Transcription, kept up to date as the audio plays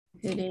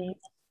It is.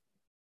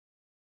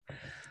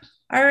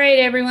 All right,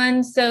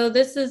 everyone. So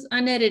this is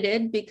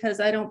unedited because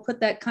I don't put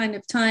that kind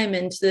of time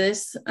into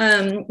this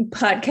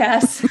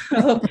podcast.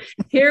 So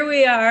here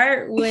we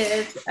are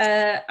with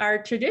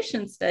our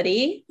tradition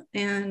study,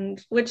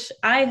 and which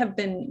I have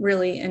been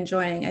really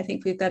enjoying. I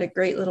think we've got a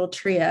great little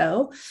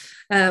trio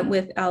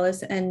with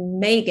Alice and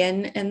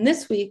Megan. And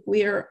this week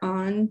we are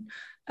on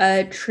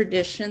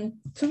tradition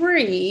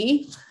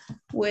 3,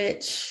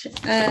 which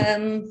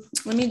let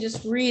me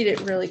just read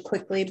it really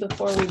quickly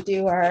before we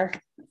do our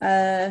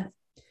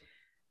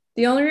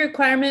the only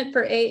requirement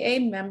for AA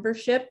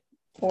membership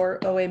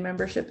or OA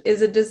membership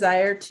is a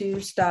desire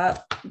to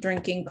stop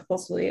drinking,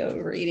 compulsively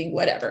overeating,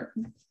 whatever.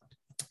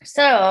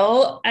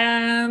 So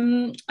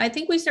I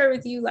think we started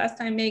with you last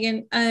time,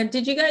 Megan.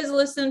 Did you guys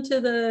listen to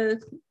the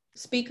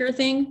speaker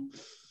thing?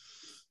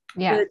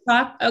 Yeah. The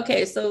talk?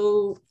 Okay,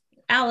 so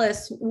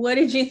Alice, what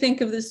did you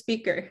think of the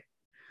speaker?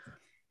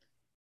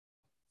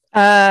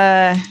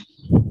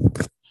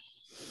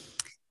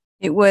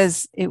 It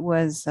was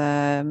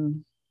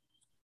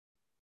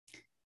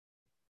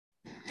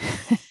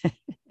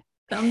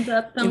thumbs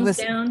up, thumbs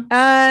down.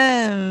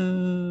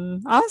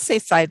 I'll say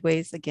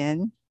sideways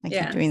again. I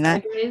keep doing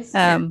that.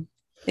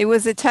 It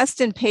was a test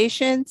in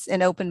patience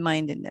and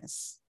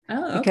open-mindedness.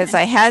 Oh, okay. Because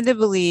I had to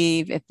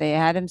believe if they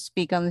had him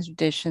speak on the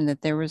tradition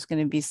that there was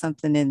going to be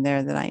something in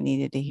there that I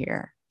needed to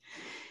hear.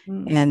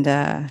 And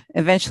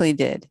eventually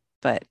did,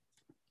 but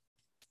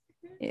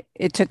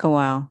it took a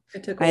while.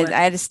 I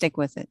had to stick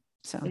with it.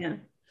 So yeah.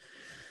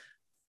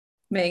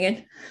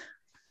 Megan.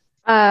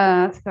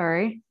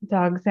 Sorry,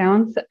 dog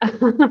sounds.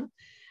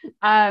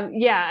 Yeah,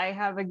 I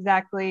have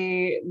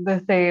exactly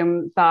the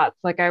same thoughts.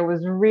 Like I've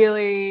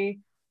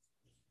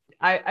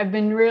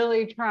been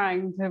really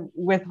trying to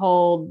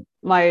withhold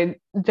my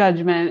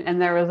judgment.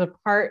 And there was a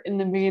part in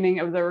the beginning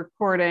of the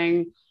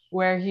recording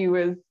where he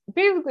was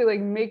basically like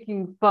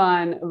making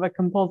fun of a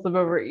compulsive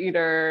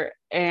overeater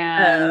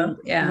and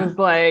was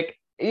like,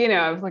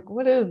 I was like,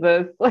 what is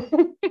this?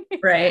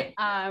 Right.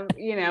 But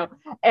then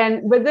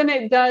I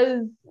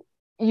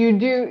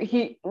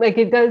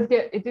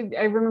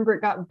remember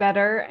it got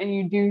better and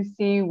you do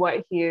see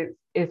what he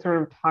is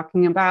sort of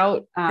talking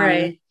about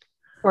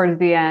towards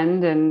the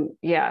end. And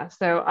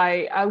so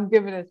I'll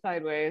give it a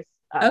sideways.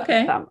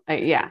 Okay.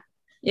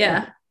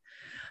 Yeah.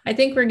 I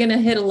think we're going to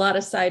hit a lot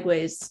of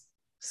sideways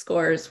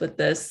scores with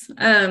this.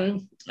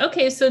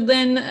 Okay. So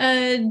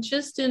then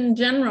just in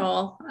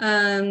general,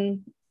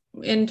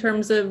 in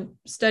terms of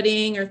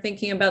studying or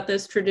thinking about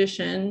this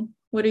tradition,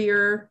 what are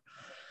your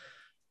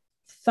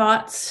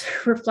thoughts,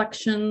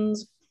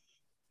 reflections?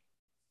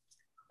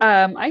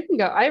 I can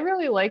go. I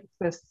really like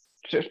this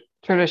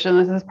tradition.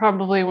 This is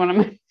probably one of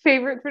my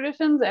favorite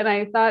traditions. And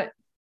I thought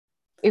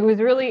it was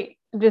really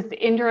just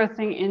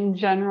interesting in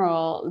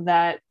general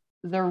that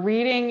the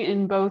reading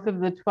in both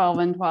of the 12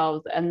 and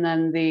 12s and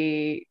then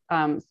the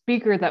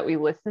speaker that we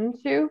listened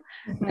to,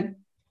 the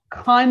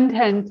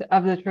content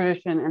of the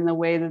tradition and the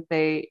way that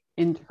they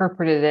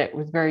interpreted it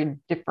was very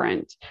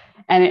different.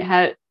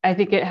 And I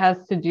think it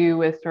has to do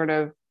with sort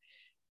of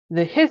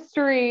the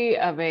history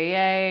of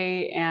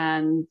AA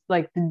and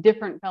like the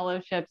different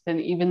fellowships. And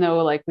even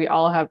though like we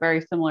all have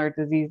very similar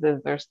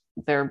diseases,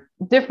 they're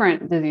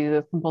different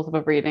diseases. Compulsive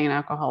overeating and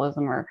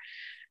alcoholism are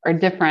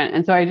different.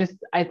 And so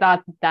I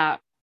thought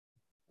that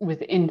was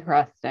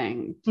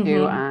interesting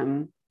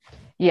to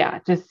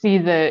just see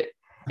that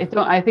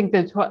I think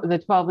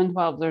the 12 and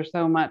 12s are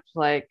so much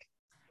like,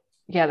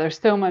 there's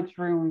so much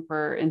room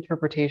for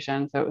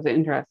interpretation. So it was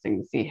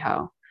interesting to see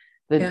how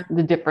the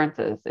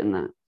differences in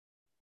that.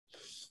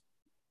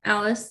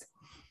 Alice?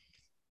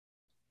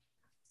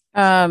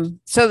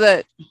 So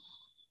the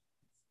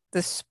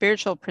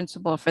spiritual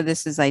principle for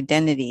this is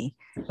identity.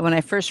 When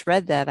I first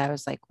read that, I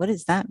was like, what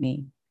does that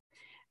mean?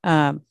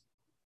 Then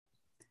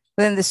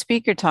the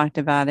speaker talked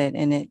about it,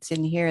 and it's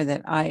in here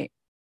that I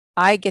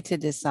get to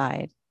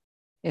decide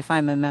if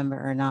I'm a member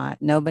or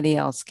not. Nobody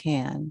else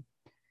can.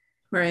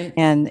 Right.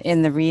 And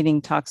in the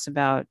reading talks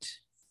about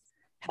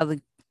how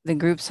the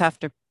groups have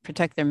to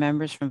protect their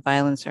members from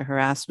violence or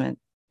harassment.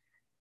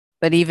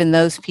 But even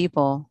those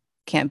people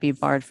can't be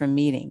barred from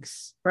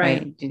meetings.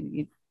 Right.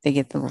 They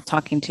get the little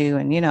talking to,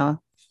 and,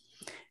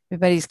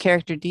 everybody's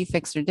character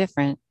defects are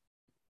different.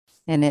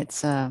 And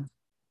it's,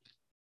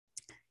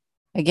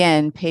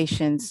 again,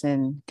 patience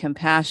and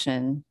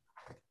compassion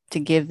to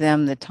give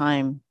them the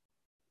time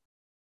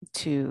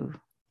to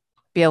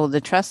be able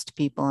to trust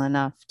people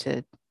enough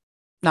to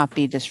not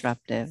be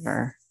disruptive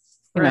or,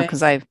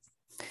 because it's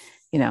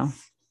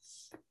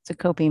a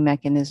coping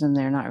mechanism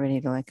they're not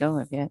ready to let go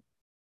of yet.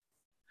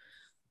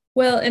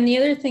 Well, and the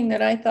other thing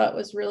that I thought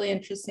was really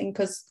interesting,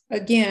 because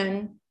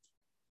again,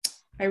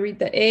 I read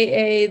the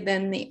AA,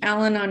 then the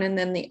Al-Anon, and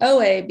then the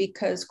OA,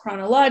 because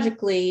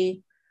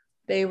chronologically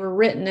they were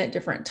written at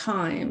different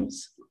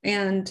times.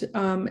 And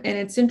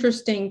it's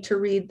interesting to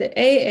read the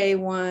AA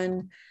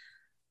one,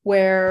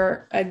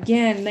 where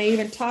again, they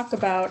even talk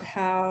about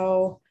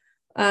how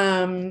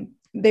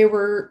they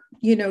were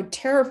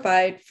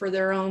terrified for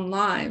their own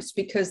lives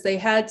because they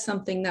had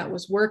something that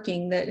was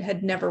working that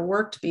had never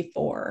worked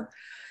before.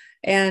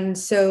 And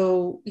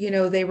so,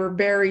 they were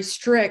very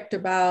strict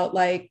about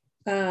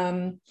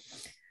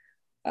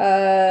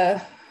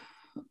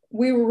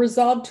we were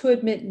resolved to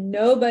admit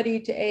nobody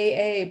to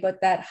AA,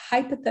 but that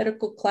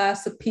hypothetical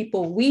class of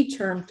people we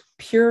termed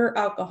pure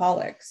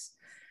alcoholics.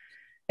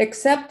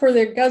 Except for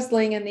their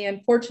guzzling and the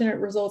unfortunate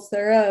results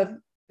thereof,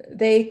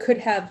 they could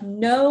have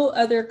no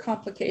other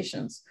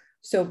complications.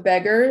 So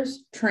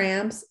beggars,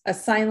 tramps,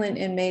 asylum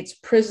inmates,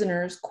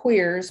 prisoners,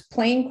 queers,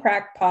 plain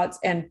crackpots,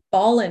 and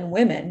fallen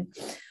women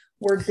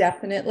were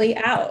definitely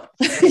out.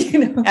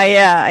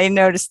 Yeah, I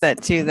noticed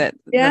that too, the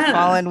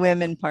fallen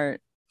women part.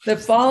 The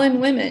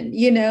fallen women,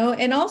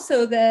 and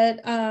also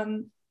that,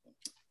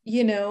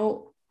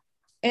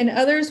 and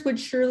others would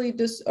surely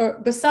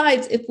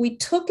besides, if we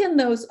took in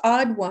those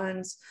odd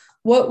ones,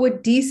 what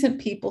would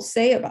decent people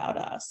say about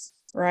us?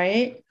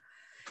 Right.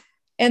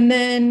 And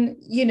then,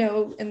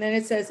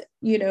 it says,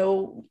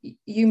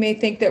 you may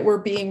think that we're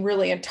being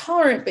really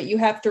intolerant, but you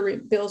have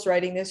to, Bill's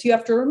writing this, you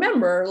have to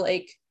remember,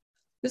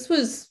 this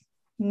was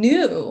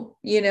new,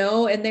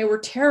 and they were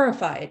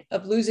terrified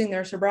of losing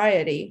their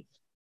sobriety.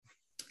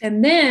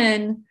 And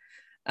then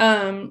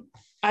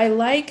I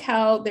like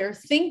how their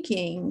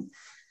thinking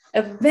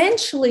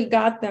eventually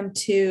got them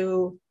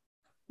to,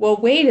 well,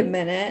 wait a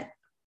minute,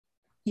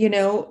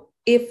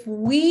 if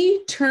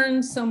we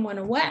turn someone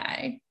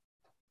away,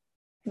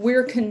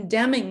 we're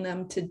condemning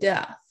them to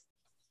death.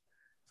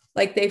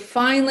 They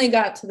finally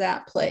got to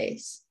that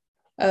place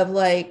of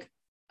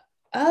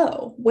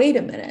oh, wait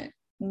a minute,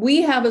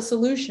 we have a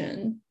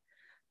solution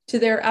to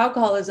their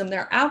alcoholism.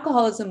 Their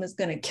alcoholism is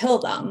going to kill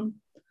them.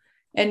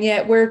 And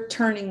yet we're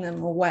turning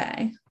them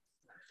away.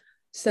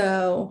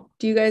 So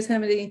do you guys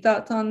have any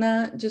thoughts on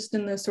that, just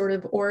in the sort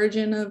of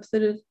origin of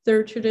the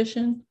third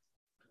tradition?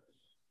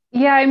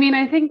 Yeah, I mean,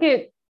 I think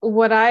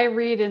what I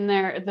read in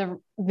there,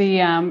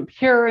 the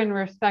pure and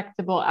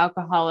respectable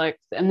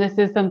alcoholics, and this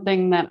is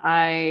something that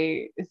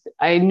I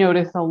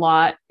notice a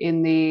lot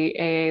in the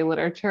AA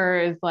literature,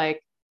 is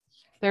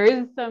there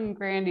is some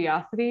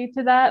grandiosity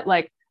to that.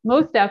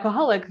 Most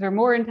alcoholics are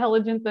more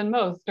intelligent than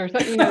most, or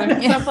something,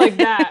 there's stuff like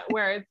that,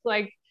 where it's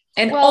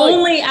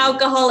only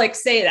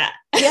alcoholics say that.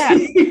 Yeah.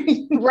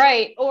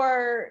 Right.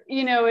 Or,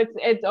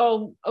 it's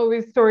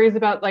always stories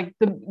about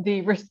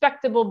the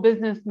respectable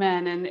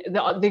businessmen, and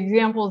the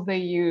examples they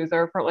use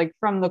are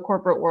from the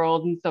corporate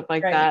world and stuff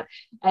like that.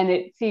 And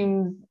it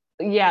seems,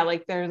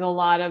 there's a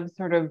lot of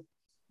sort of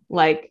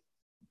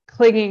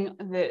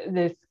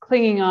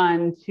clinging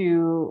on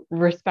to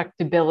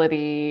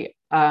respectability,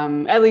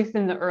 at least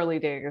in the early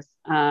days,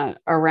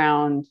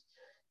 around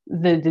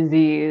the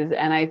disease.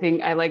 And I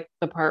think I like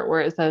the part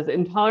where it says,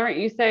 intolerant,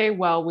 you say,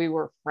 well, we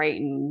were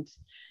frightened.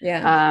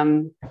 Yeah.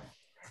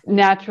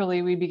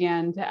 Naturally, we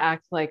began to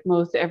act like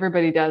most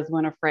everybody does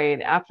when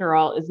afraid. After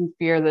all, isn't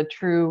fear the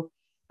true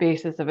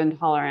basis of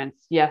intolerance?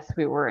 Yes,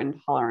 we were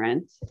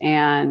intolerant.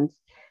 And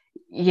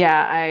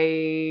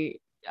I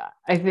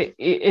think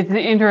it's an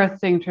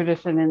interesting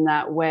tradition in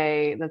that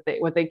way, that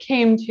what they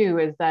came to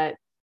is that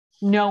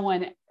no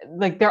one,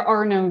 there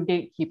are no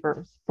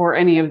gatekeepers for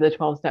any of the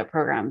 12-step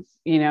programs.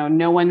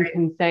 No one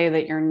can say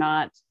that you're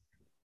not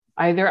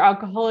either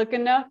alcoholic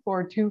enough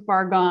or too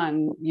far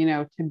gone,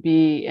 to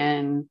be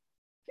in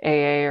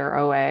AA or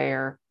OA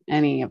or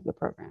any of the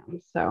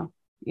programs. So,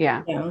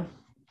 yeah.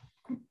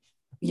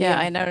 Yeah,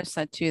 I noticed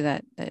that too,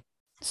 that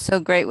so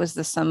great was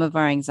the sum of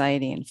our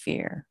anxiety and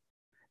fear,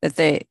 that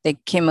they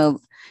came up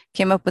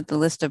with the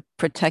list of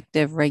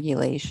protective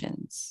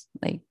regulations,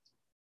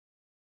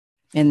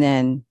 and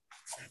then,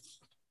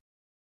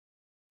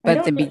 but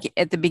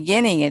at the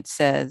beginning it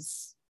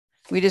says,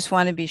 we just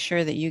want to be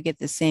sure that you get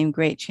the same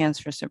great chance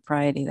for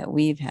sobriety that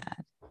we've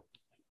had.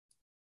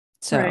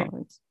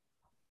 So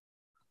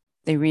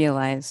they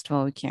realized,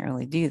 well, we can't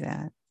really do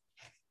that.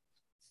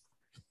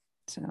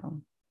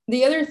 So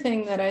the other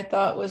thing that I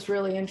thought was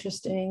really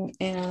interesting,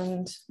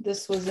 and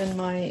this was in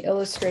my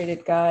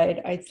illustrated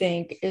guide, I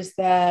think, is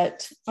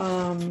that,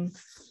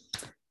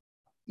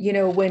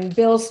 when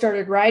Bill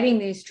started writing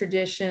these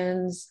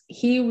traditions,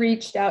 he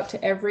reached out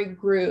to every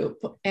group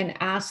and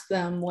asked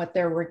them what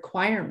their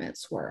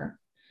requirements were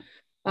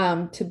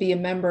to be a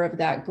member of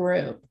that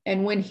group.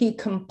 And when he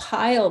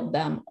compiled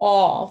them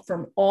all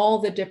from all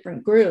the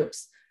different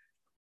groups,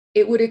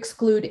 it would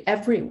exclude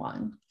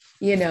everyone,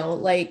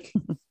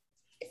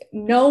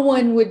 no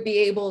one would be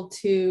able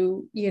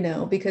to,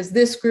 because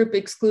this group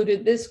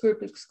excluded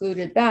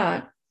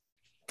that.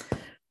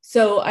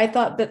 So I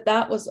thought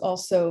that was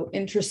also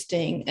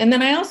interesting. And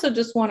then I also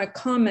just want to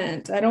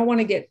comment, I don't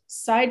want to get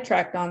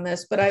sidetracked on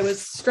this, but I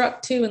was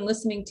struck too in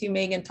listening to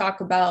Megan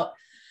talk about,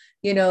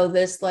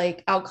 this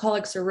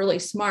alcoholics are really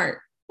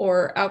smart,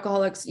 or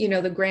alcoholics,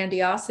 the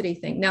grandiosity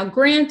thing. Now,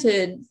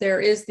 granted, there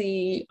is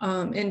the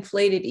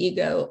inflated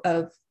ego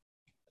of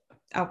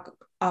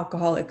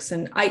alcoholics.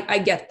 And I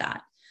get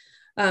that.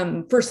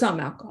 For some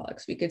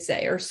alcoholics, we could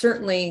say, or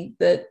certainly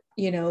this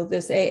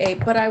AA,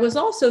 but I was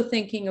also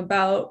thinking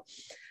about,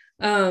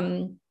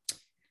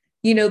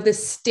 the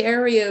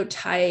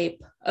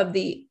stereotype of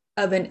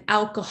an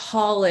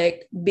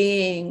alcoholic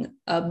being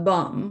a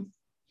bum,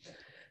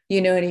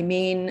 you know what I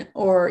mean?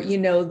 Or,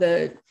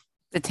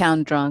 the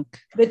town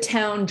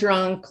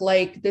drunk,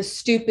 like the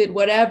stupid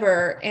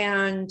whatever.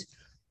 And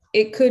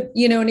it could,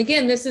 and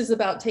again, this is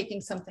about taking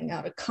something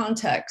out of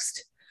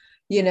context,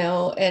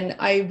 and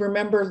I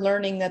remember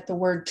learning that the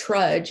word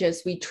trudge,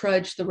 as we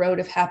trudge the road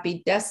of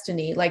happy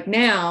destiny, like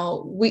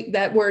now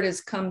that word has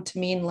come to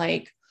mean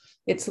like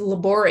it's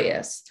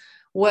laborious.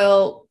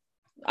 Well,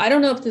 I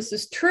don't know if this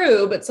is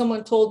true, but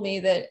someone told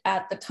me that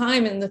at the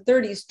time in the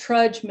 30s,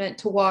 trudge meant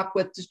to walk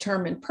with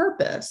determined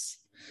purpose.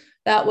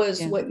 That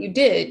was what you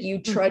did.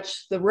 You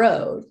trudged the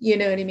road, you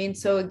know what I mean?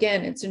 So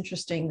again, it's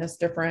interesting, that's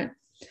different.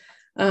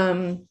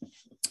 And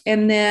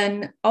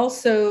then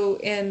also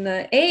in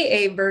the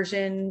AA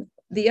version,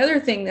 the other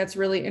thing that's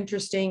really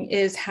interesting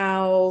is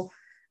how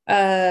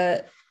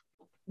they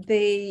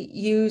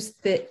use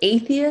the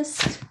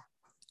atheist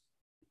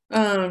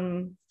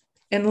and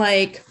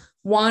like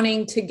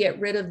wanting to get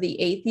rid of the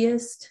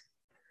atheist,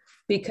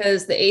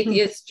 because the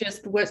atheist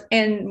just was,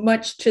 and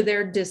much to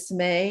their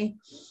dismay,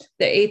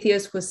 the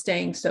atheist was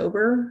staying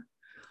sober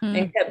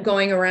and kept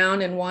going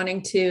around and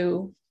wanting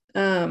to,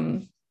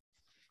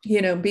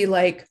 be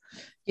like,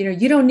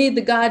 you don't need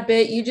the God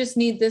bit, you just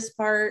need this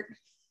part,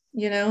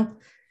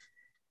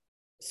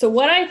 So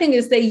what I think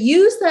is they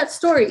use that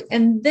story,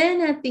 and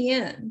then at the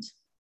end,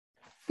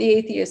 the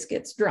atheist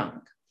gets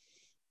drunk.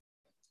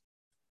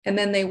 And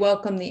then they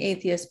welcome the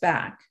atheist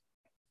back.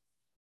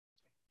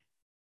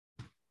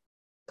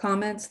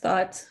 Comments,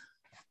 thoughts?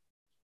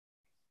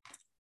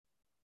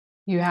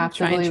 You have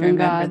to believe in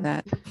God.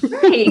 That.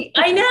 Right.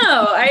 I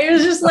know. I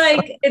was just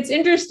like, it's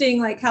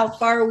interesting, like how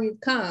far we've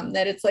come,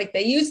 that it's like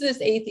they use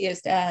this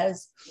atheist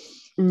as,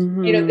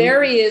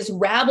 there he is,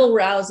 rabble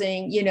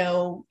rousing,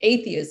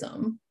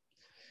 atheism.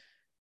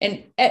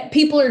 And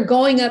people are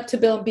going up to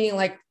Bill and being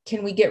like,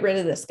 can we get rid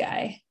of this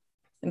guy?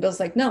 And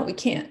Bill's like, no, we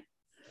can't,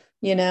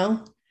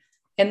 And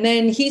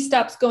then he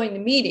stops going to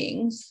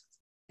meetings,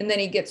 and then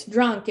he gets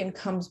drunk and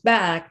comes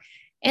back,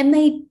 and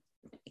they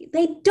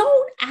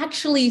don't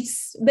actually,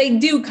 they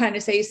do kind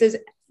of say, he says,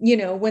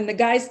 when the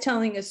guy's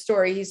telling his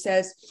story, he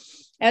says,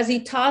 as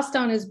he tossed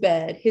on his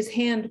bed, his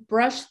hand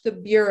brushed the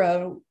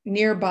bureau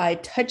nearby,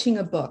 touching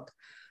a book.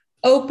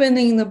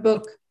 Opening the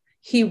book,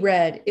 he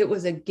read, it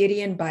was a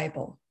Gideon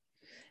Bible.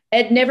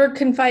 Ed never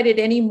confided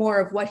any more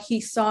of what he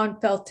saw and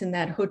felt in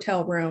that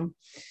hotel room.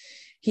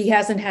 He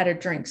hasn't had a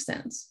drink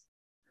since.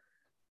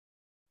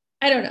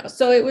 I don't know.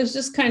 So it was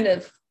just kind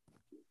of,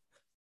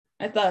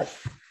 I thought,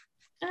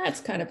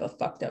 that's kind of a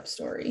fucked up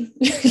story.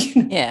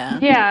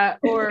 Yeah.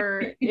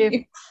 Or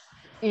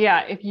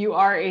if you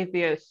are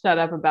atheist, shut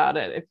up about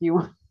it. If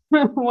you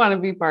want to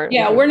be part.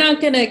 Yeah. We're not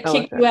going to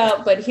kick you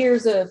out, but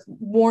here's a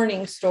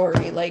warning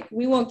story. Like,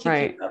 we won't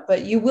kick you out,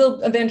 but you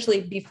will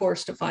eventually be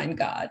forced to find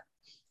God.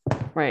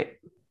 Right.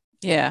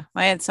 Yeah.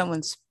 I had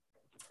someone's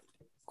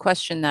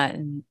question that,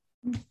 and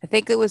I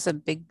think it was a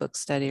big book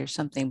study or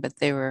something, but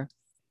they were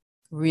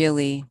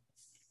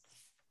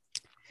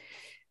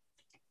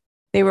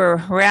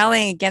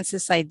rallying against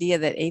this idea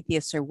that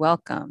atheists are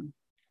welcome,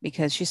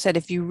 because she said,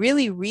 if you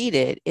really read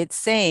it, it's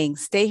saying,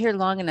 stay here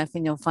long enough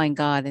and you'll find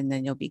God and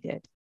then you'll be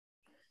good.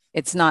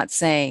 It's not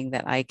saying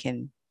that I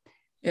can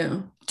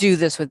do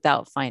this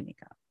without finding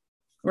God.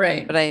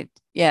 Right.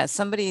 But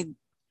somebody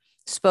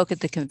spoke at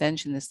the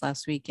convention this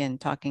last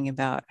weekend talking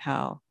about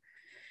how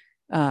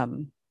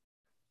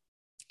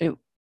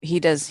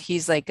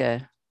he's like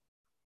a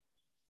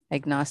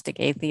agnostic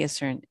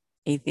atheist or an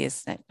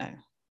atheist,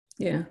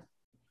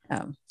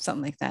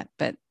 something like that,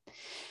 but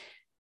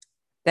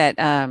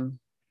that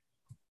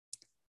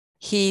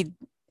he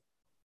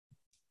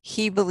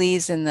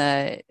believes in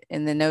the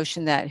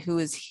notion that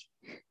who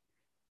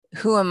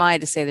am I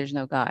to say there's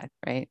no God,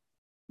 right?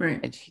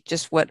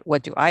 Just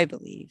what do I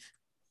believe?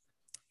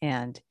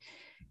 And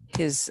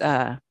his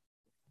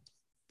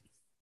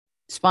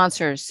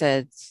sponsor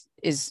said,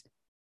 is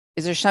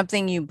there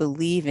something you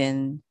believe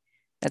in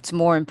that's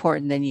more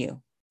important than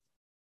you?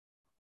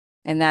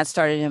 And that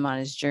started him on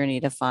his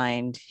journey to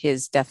find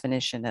his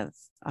definition of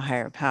a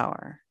higher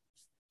power.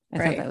 I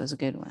thought that was a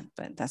good one,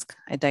 but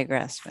I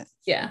digress. But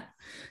yeah.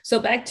 So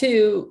back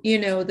to,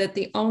 that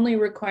the only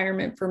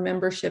requirement for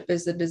membership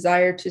is the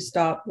desire to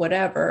stop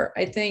whatever.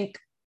 I think,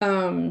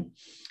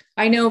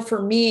 I know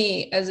for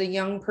me as a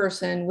young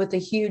person with a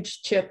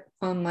huge chip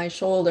on my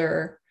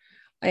shoulder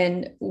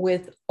and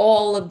with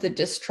all of the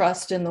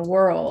distrust in the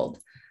world,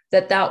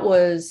 that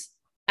was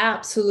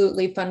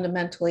absolutely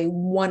fundamentally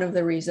one of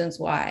the reasons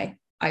why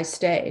I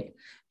stayed,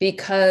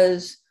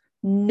 because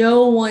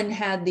no one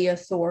had the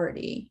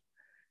authority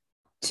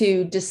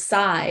to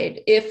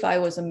decide if I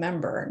was a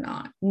member or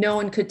not. No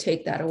one could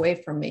take that away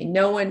from me.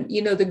 No one,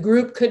 the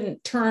group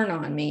couldn't turn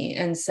on me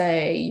and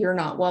say, you're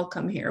not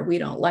welcome here. We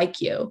don't like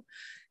you,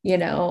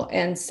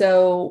 And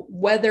so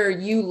whether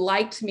you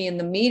liked me in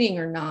the meeting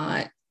or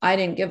not, I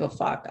didn't give a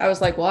fuck. I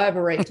was like, well, I have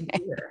a right to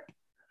be here.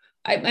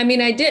 I mean,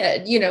 I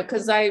did,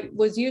 because I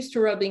was used to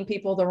rubbing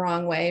people the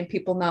wrong way and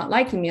people not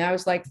liking me. I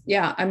was like,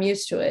 yeah, I'm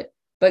used to it.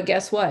 But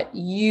guess what?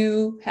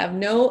 You have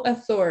no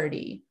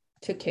authority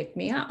to kick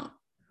me out.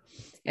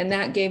 And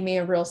that gave me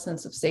a real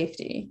sense of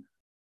safety.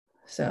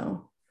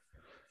 So,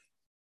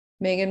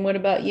 Megan, what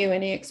about you?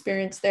 Any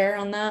experience there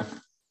on that?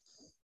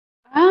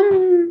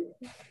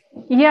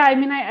 Yeah, I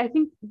mean, I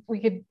think we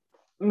could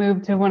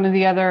move to one of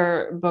the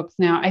other books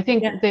now. I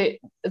think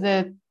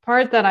the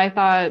part that I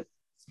thought,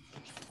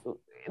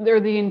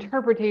 the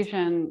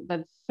interpretation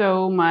that's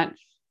so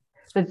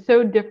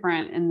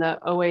different in the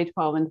OA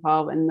 12 and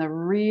 12, and the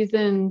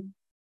reason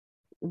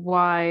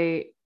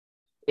why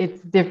it's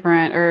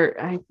different, or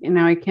I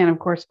can't of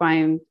course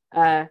find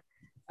okay,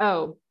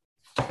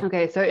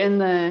 so in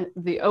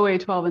the OA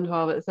 12 and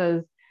 12 it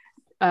says,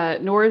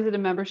 nor is it a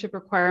membership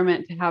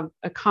requirement to have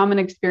a common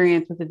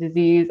experience with the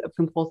disease of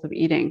compulsive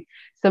eating.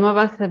 Some of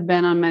us have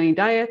been on many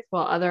diets,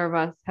 while other of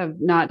us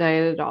have not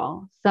dieted at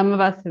all. Some of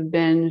us have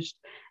binged,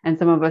 and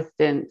some of us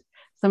didn't.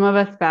 Some of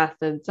us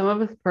fasted, some of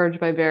us purged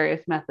by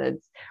various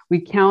methods. We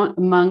count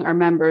among our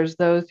members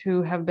those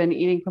who have been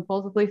eating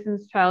compulsively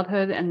since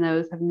childhood, and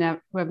those who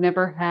have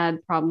never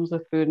had problems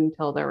with food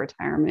until their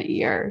retirement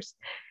years.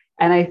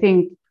 And I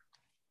think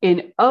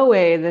in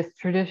OA, this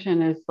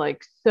tradition is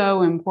like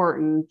so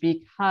important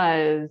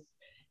because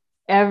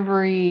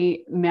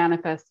every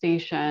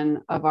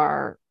manifestation of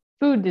our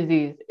food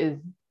disease is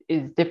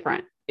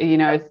different.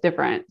 It's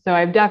different. So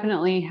I've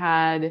definitely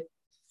had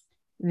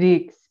the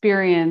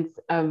experience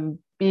of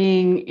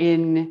being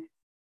in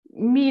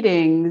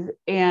meetings,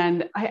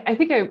 and I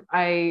think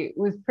I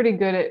was pretty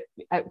good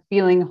at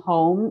feeling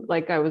home,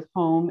 like I was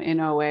home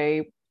in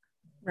OA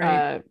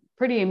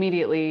pretty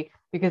immediately,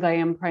 because I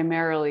am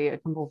primarily a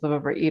compulsive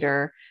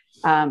overeater.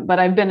 But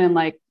I've been in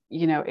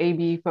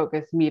AB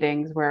focused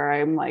meetings where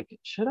I'm like,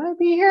 should I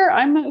be here?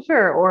 I'm not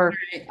sure. Or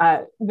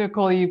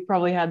Nicole, you've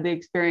probably had the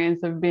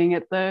experience of being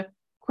at the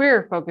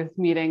queer focused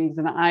meetings,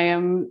 and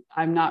I'm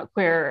not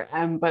queer,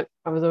 but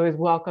I was always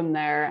welcome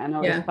there, and I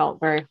always felt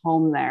very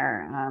home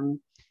there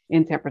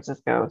in San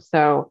Francisco.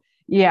 So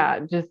yeah,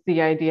 just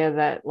the idea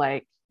that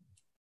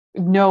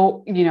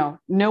no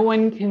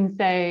one can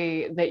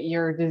say that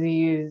your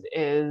disease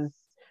is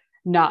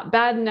not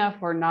bad enough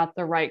or not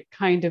the right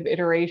kind of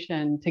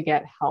iteration to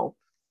get help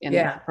in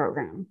this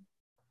program.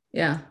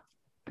 Yeah.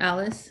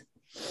 Alice?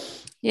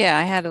 Yeah,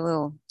 I had a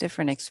little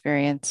different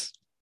experience.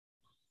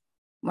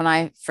 When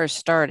I first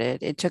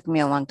started, it took me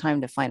a long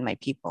time to find my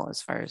people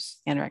as far as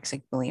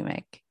anorexic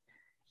bulimic.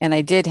 And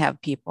I did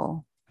have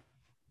people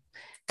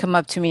come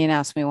up to me and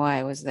ask me why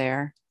I was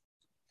there,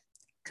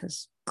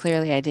 because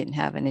clearly I didn't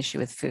have an issue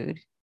with food.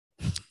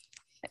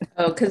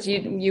 Oh, because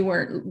you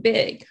weren't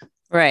big.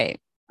 Right.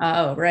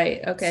 Oh,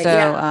 right. Okay.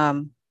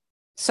 So,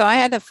 so I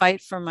had to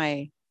fight for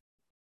I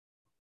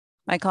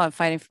call it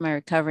fighting for my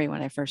recovery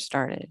when I first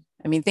started.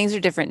 I mean, things are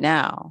different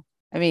now.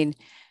 I mean,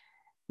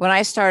 when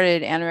I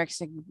started,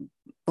 anorexic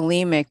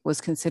bulimic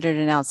was considered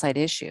an outside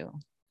issue.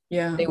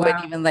 Yeah. They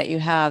wouldn't even let you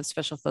have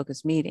special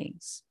focus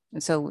meetings.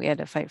 And so we had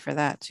to fight for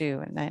that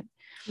too. And that,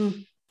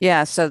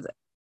 so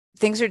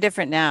things are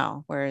different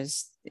now,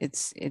 whereas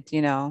it's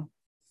in all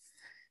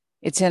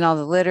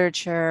the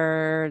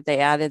literature. They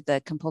added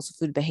the compulsive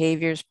food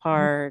behaviors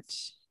part,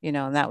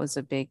 and that was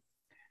a big,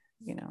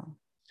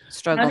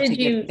 struggle to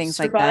get things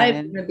like that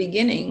in the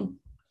beginning.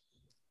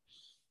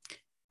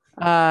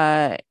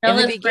 Tell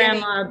us,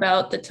 Grandma,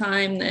 about the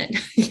time that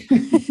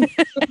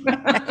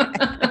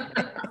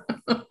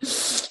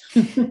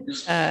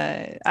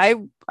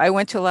I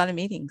went to a lot of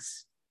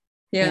meetings.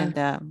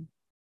 Yeah.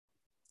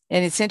 And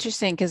it's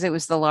interesting because it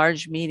was the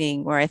large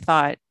meeting where I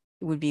thought it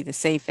would be the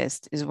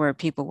safest, is where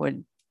people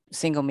would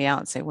single me out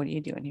and say, what are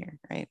you doing here?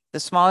 Right. The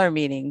smaller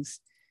meetings,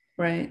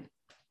 right.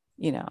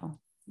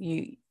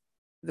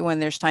 When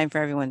there's time for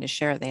everyone to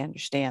share, they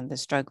understand the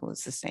struggle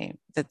is the same,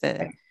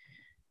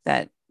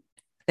 that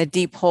the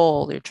deep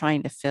hole you're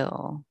trying to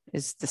fill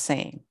is the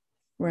same,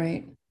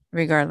 right,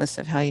 regardless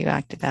of how you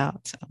act it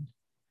out. So,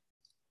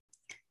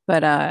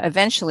 but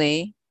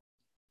eventually,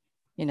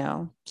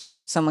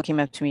 someone came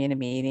up to me in a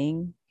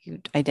meeting who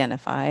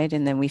identified,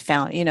 and then we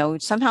found,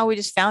 somehow we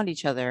just found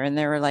each other, and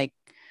there were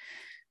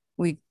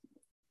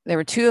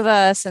 2 of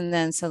us, and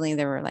then suddenly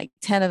there were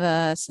 10 of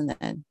us, and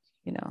then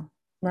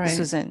right. This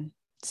was in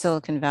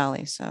Silicon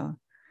Valley. So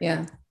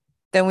yeah,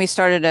 then we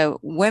started a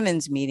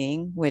women's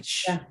meeting,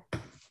 which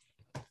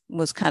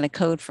was kind of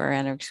code for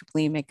anorexic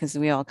bulimic, because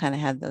we all kind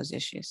of had those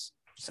issues.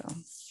 So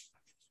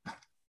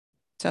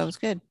it was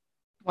good.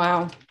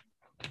 Wow.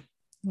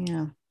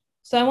 Yeah.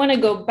 So I want to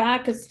go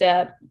back a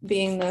step,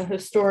 being the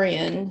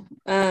historian.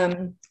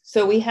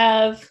 So we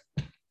have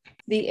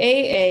the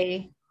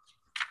AA,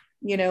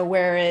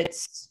 where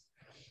it's,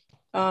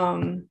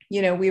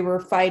 we were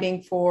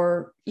fighting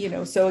for,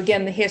 so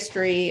again, the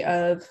history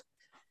of,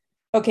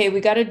 okay,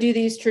 we got to do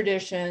these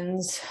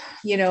traditions,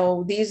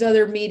 these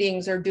other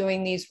meetings are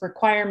doing these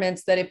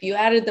requirements that if you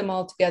added them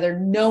all together,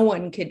 no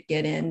one could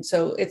get in.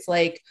 So it's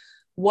like,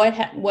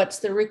 what's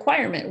the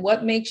requirement?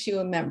 What makes you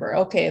a member?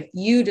 Okay, if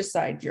you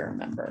decide you're a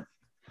member,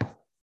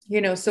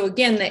 So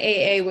again, the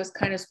AA was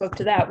kind of spoke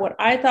to that. What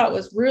I thought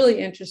was really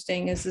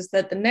interesting is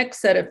that the next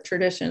set of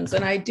traditions,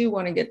 and I do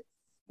want to get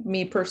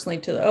me personally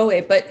to the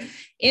OA, but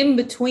in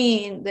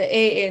between the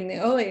AA and the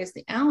OA is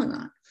the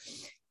Al-Anon.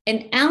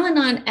 And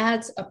Al-Anon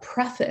adds a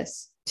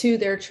preface to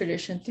their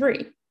tradition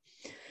 3.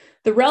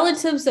 The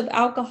relatives of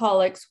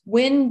alcoholics,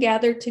 when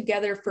gathered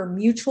together for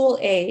mutual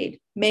aid,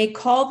 may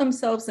call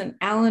themselves an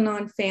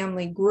Al-Anon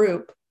family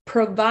group,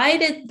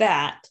 provided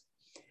that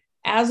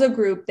as a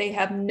group, they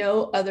have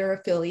no other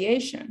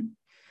affiliation.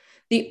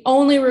 The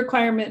only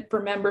requirement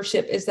for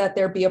membership is that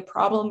there be a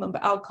problem of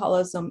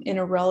alcoholism in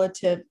a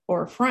relative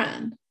or a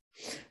friend.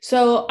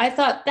 So I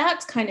thought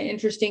that's kind of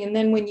interesting. And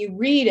then when you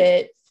read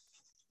it,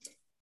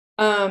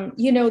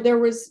 there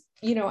was,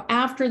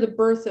 after the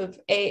birth of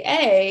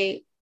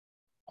AA,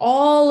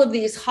 all of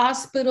these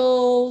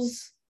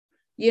hospitals,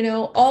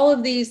 all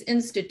of these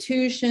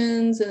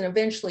institutions and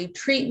eventually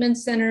treatment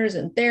centers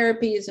and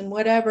therapies and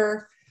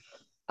whatever.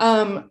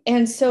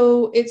 And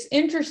so it's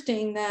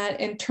interesting that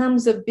in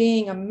terms of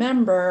being a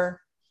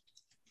member,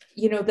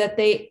 that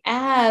they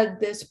add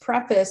this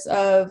preface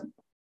of,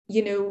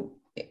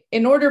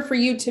 in order for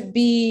you to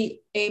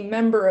be a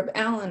member of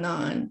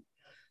Al-Anon,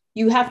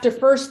 you have to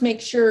first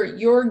make sure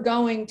you're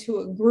going to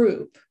a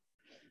group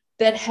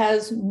that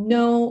has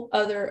no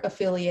other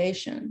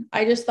affiliation.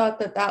 I just thought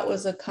that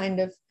was a kind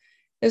of,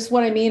 is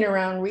what I mean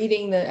around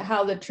reading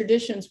how the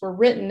traditions were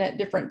written at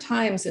different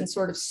times and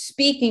sort of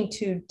speaking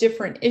to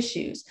different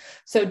issues.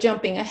 So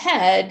jumping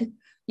ahead,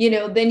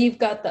 then you've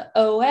got the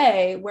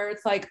OA where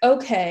it's like,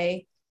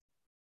 okay,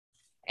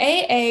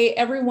 AA,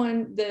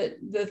 everyone,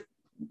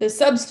 the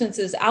substance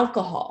is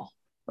alcohol,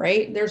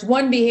 right? There's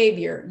one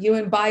behavior, you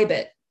imbibe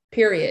it,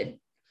 period,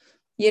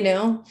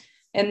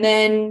 and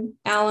then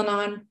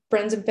Al-Anon,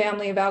 friends and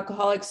family of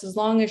alcoholics, as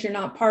long as you're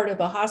not part of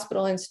a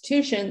hospital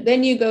institution,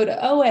 then you go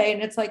to OA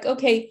and it's like,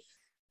 okay,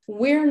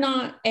 we're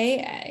not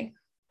AA.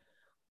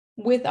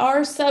 With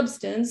our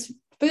substance,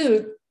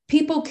 food,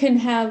 people can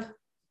have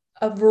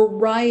a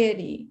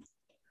variety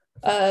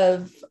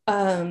of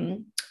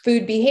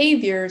food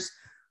behaviors,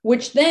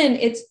 which then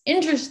it's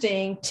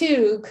interesting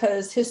too,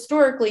 because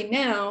historically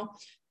now,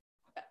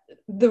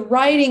 the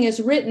writing is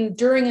written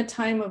during a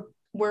time of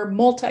where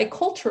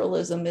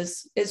multiculturalism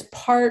is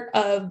part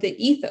of the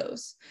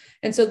ethos.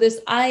 And so this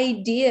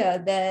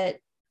idea that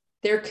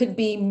there could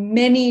be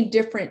many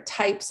different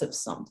types of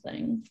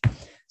something.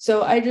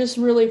 So I just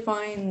really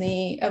find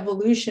the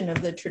evolution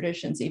of the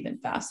traditions even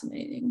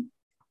fascinating.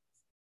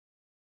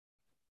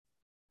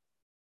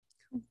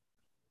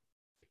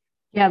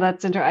 Yeah,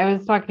 that's interesting. I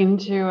was talking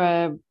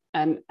to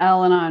an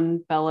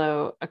Al-Anon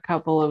fellow a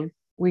couple of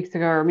weeks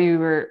ago, or maybe we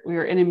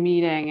were in a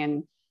meeting,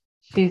 and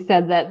she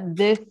said that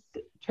this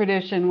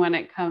tradition, when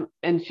it comes,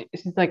 and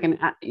she's like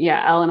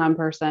Al-Anon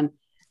person,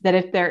 that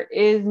if there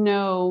is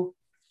no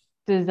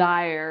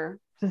desire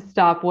to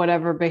stop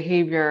whatever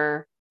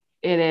behavior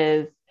it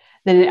is,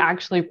 then it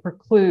actually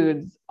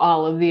precludes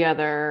all of the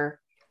other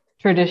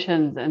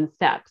traditions and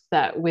steps.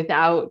 That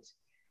without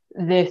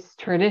this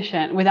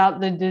tradition, without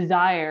the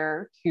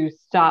desire to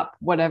stop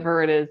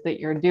whatever it is that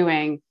you're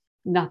doing,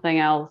 nothing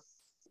else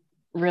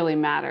really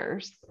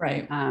matters.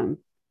 Right.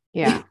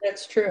 Yeah.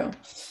 That's true.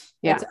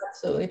 Yeah. That's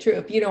absolutely true.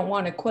 If you don't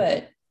want to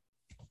quit.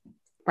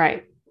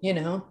 Right.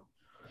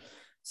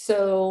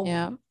 So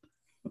yeah.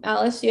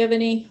 Alice, do you have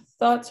any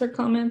thoughts or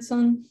comments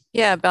on?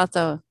 Yeah, about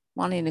the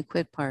wanting to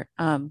quit part.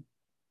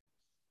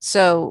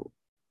 So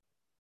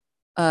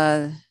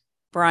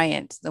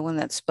Bryant, the one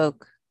that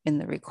spoke in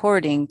the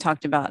recording,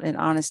 talked about an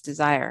honest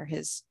desire.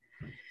 His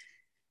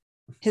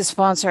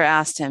sponsor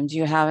asked him, do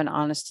you have an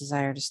honest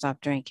desire to stop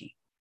drinking?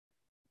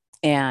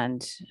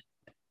 And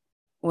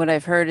what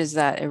I've heard is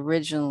that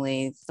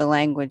originally the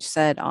language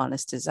said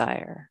honest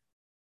desire.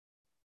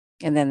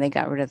 And then they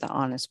got rid of the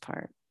honest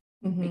part,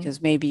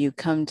 because maybe you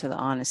come to the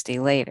honesty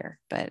later.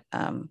 But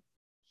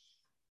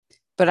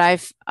I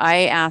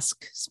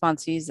ask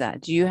sponsees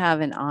that, do you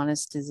have an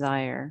honest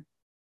desire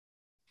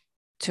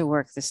to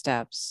work the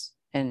steps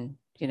and,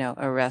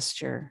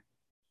 arrest your,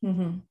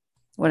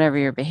 whatever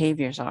your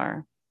behaviors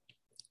are?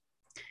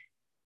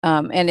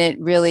 And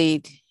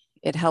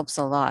it helps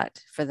a lot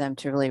for them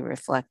to really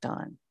reflect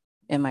on,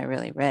 am I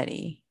really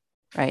ready?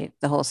 Right.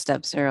 The whole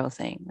step 0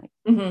 thing.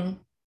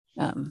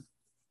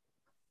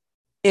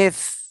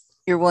 If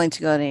you're willing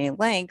to go to any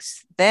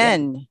lengths,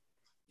 then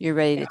you're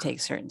ready to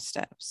take certain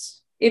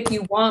steps. If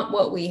you want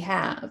what we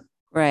have.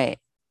 Right.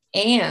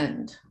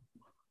 And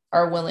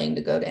are willing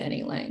to go to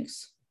any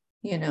lengths,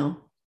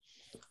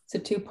 it's a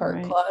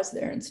 2-part clause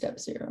there in step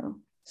 0.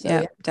 So,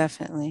 yeah,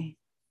 definitely.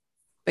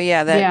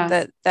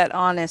 But that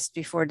honest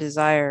before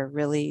desire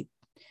really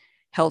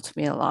helped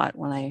me a lot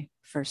when I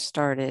first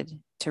started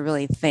to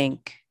really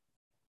think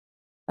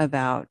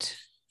about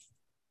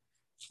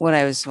what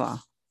I was, I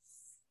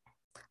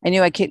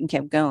knew I couldn't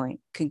keep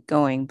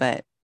going,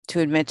 but to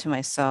admit to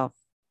myself,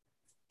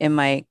 am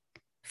I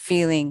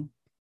feeling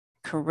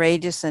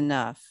courageous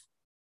enough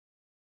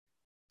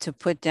to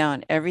put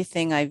down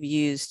everything I've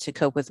used to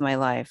cope with my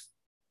life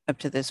up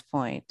to this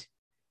point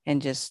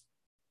and just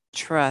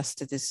trust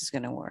that this is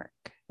going to work?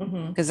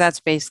 because that's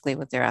basically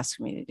what they're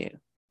asking me to do.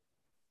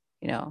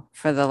 You know,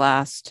 for the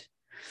last,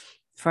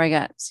 before I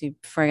got in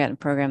the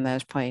program, that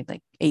was probably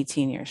like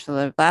 18 years. For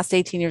the last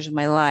 18 years of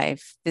my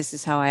life, this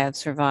is how I have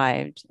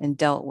survived and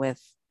dealt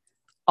with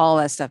all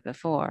that stuff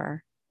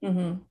before.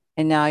 And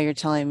now you're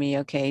telling me,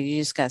 okay,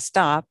 you just got to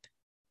stop.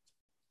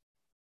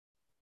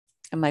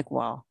 I'm like,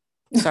 well,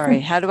 sorry,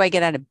 how do I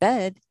get out of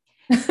bed?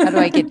 How do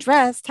I get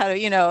dressed? How do,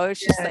 you know, it's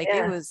just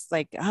it was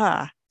like,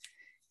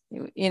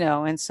 you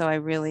know, and so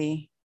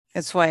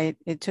that's why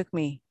it took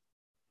me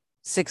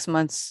 6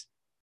 months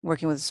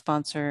working with a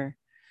sponsor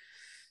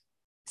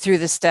through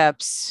the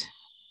steps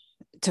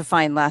to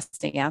find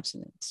lasting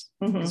abstinence.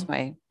 Because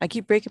I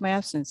keep breaking my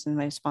abstinence, and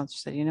my sponsor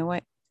said, you know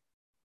what?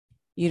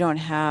 You don't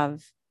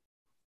have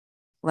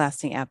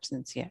lasting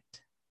abstinence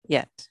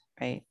yet,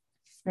 right?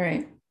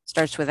 Right.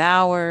 Starts with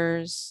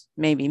hours,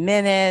 maybe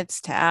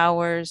minutes to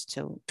hours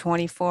to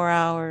 24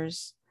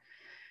 hours.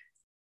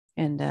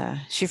 And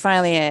she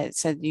finally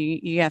said,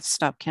 you have to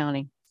stop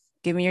counting.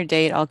 Give me your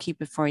date. I'll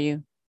keep it for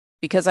you.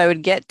 Because I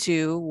would get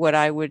to what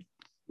I would,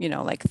 you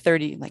know, like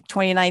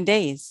 29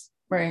 days.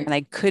 Right. And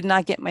I could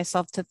not get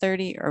myself to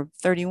 30 or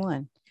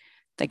 31.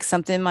 Like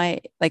something,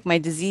 my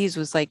disease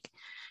was like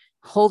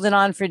holding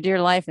on for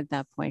dear life at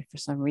that point for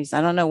some reason.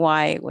 I don't know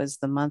why it was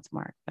the month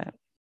mark, but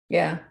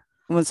yeah.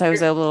 Once I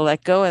was able to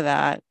let go of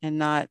that and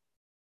not,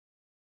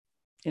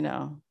 you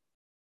know,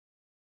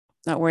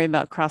 not worry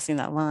about crossing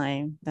that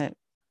line, that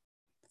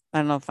I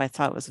don't know if I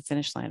thought it was a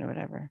finish line or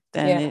whatever,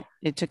 then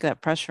it took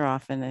that pressure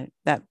off, and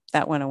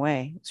that went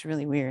away. It's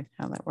really weird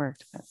how that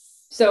worked. But.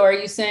 So are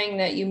you saying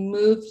that you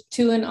moved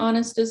to an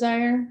honest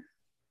desire?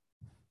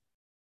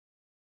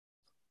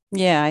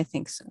 Yeah, I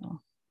think so.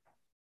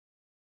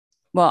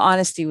 Well,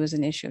 honesty was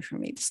an issue for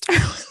me to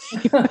start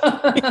with.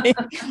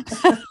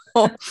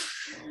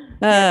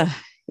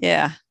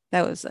 Yeah,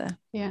 that was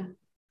yeah.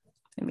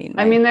 I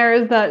mean, there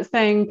is that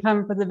saying,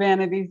 "Come for the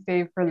vanity,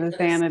 stay for the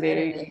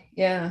sanity."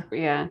 Yeah.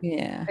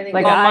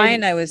 Like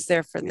I was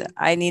there for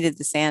I needed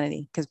the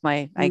sanity because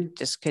I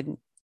just couldn't.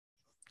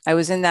 I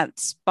was in that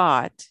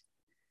spot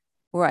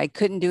where I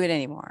couldn't do it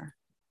anymore.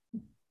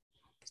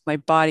 My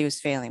body was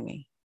failing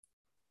me.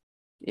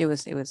 It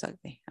was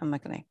ugly. I'm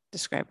not going to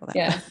describe all that.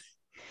 Yeah.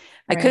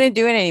 I couldn't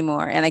do it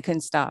anymore, and I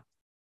couldn't stop.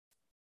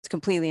 It's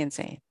completely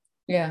insane.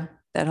 Yeah.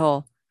 That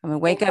whole, I'm going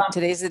to wake up.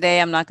 Today's the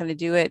day. I'm not going to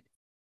do it.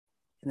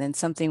 And then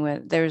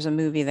there's a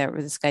movie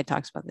where this guy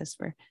talks about this,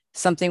 where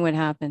something would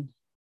happen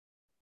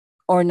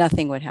or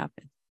nothing would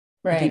happen.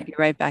 Right. He'd be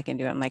right back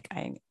into it. I'm like,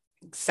 I know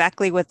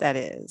exactly what that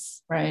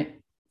is. Right.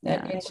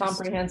 That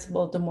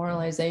incomprehensible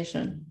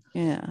demoralization.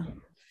 Yeah.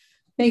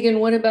 Megan,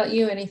 what about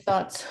you? Any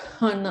thoughts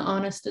on the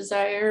honest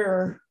desire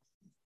or?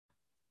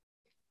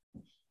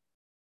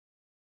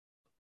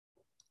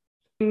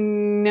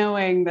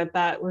 Knowing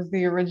that was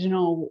the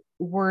original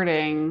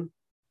wording.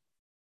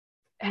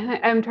 And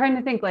I'm trying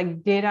to think,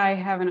 like, did I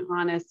have an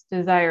honest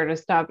desire to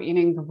stop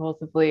eating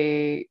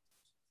compulsively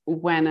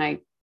when I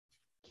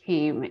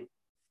came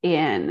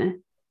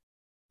in?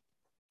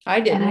 I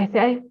didn't. And I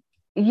say,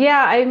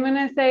 yeah, I'm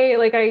going to say,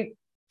 like,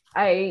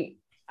 I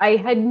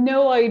had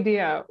no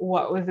idea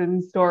what was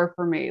in store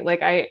for me.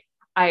 Like,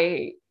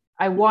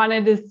 I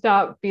wanted to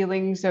stop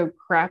feeling so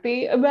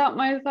crappy about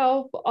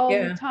myself all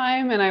the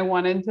time, and I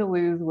wanted to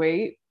lose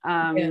weight.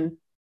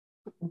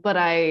 But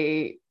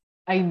I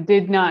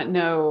did not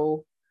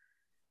know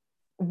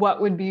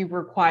what would be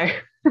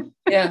required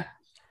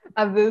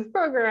of this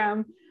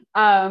program.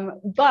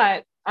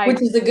 But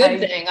which is a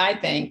good thing, I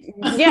think.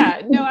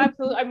 Yeah, no,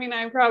 absolutely. I mean,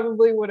 I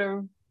probably would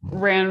have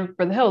ran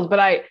for the hills, but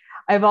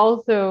I've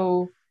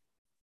also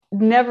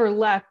never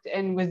left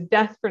and was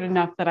desperate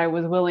enough that I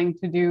was willing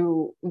to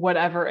do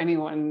whatever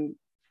anyone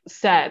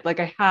said. Like,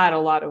 I had a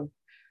lot of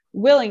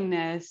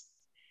willingness,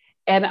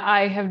 and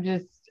I have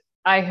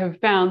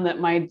found that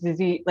my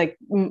disease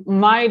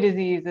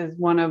is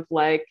one of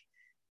like,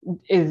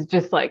 is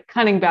just like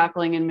cunning,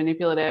 baffling, and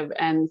manipulative,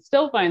 and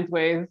still finds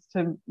ways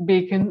to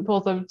be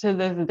compulsive to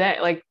this day.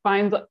 Like,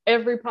 finds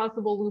every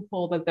possible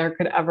loophole that there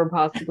could ever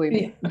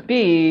possibly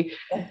be.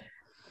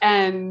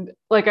 And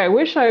like, I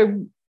wish I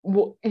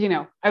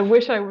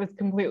was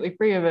completely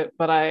free of it,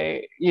 but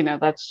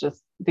that's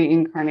just the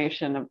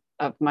incarnation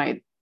of my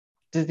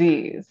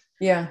disease.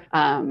 Yeah.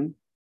 And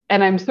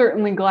I'm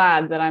certainly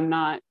glad that I'm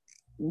not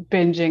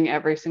binging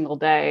every single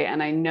day.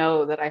 And I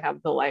know that I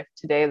have the life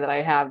today that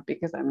I have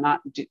because I'm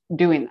not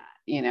doing that,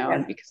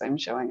 and because I'm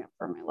showing up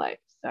for my life.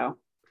 So,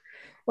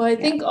 well, I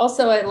think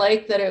also I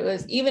like that it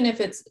was, even if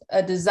it's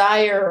a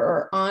desire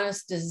or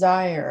honest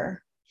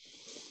desire,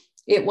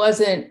 it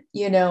wasn't,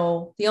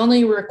 the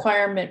only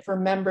requirement for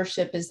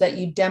membership is that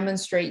you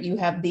demonstrate you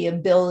have the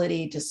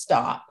ability to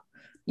stop.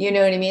 You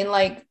know what I mean?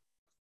 Like,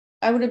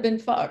 I would have been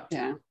fucked.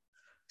 Yeah.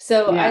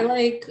 So I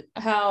like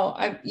how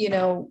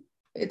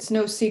it's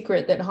no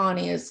secret that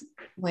Hani is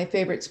my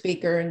favorite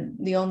speaker and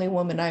the only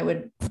woman I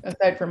would,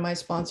 aside from my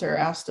sponsor,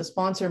 ask to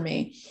sponsor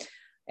me.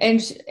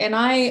 And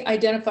I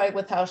identified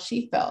with how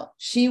she felt.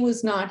 She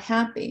was not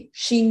happy.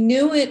 She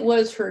knew it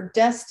was her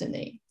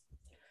destiny,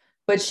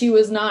 but she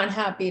was not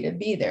happy to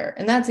be there.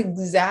 And that's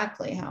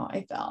exactly how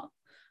I felt.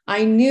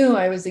 I knew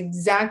I was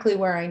exactly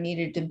where I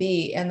needed to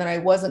be and that I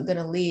wasn't going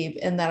to leave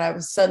and that I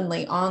was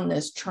suddenly on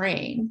this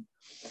train,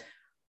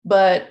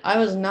 but I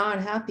was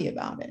not happy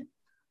about it.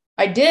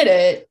 I did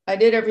it. I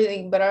did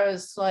everything, but I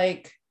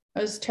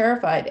was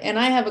terrified. And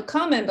I have a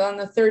comment on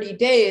the 30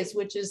 days,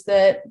 which is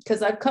that,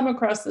 because I've come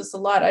across this a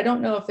lot. I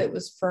don't know if it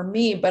was for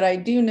me, but I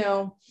do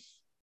know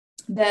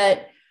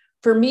that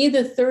for me,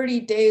 the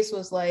 30 days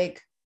was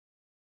like,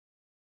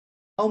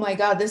 oh my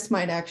God, this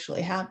might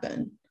actually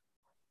happen.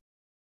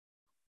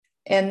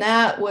 And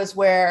that was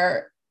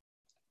where,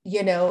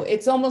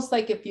 it's almost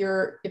like if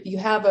you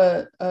have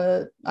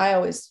I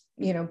always,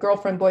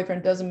 girlfriend,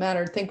 boyfriend, doesn't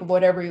matter, think of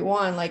whatever you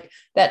want, like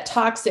that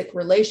toxic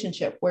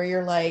relationship where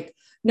you're like,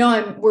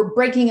 no, we're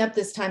breaking up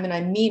this time and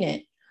I mean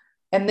it.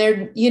 And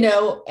they're,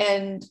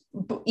 and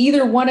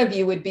either one of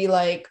you would be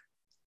like,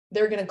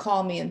 they're going to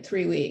call me in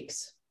 3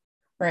 weeks,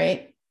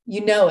 right?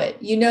 You know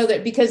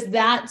that because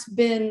that's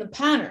been the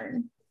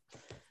pattern.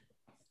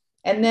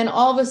 And then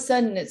all of a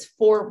sudden it's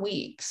 4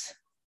 weeks,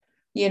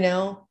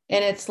 and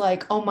it's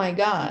like, oh my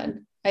God,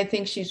 I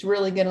think she's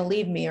really going to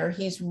leave me, or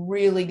he's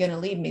really going to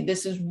leave me.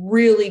 This is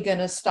really going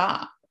to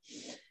stop,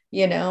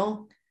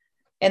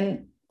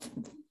 and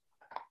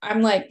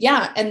I'm like,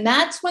 yeah. And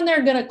that's when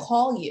they're going to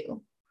call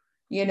you,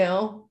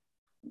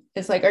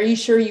 it's like, are you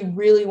sure you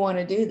really want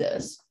to do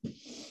this?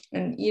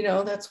 And,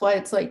 that's why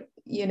it's like,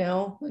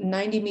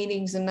 90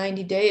 meetings in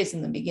 90 days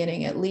in the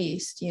beginning, at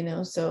least,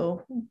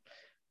 so,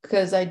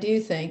 because I do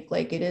think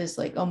like, it is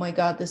like, oh my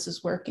God, this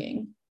is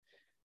working.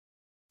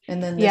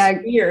 And then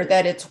this fear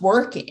that it's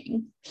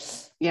working.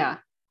 Yeah.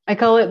 I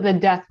call it the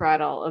death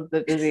rattle of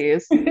the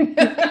disease.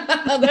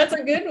 That's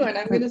a good one.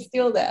 I'm going to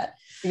steal that.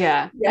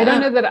 Yeah. I don't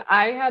know that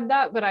I had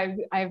that, but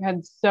I've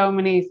had so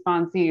many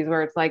sponsees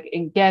where it's like,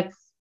 it gets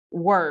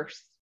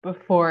worse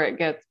before it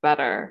gets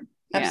better.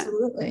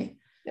 Absolutely.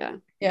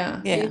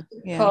 Yeah.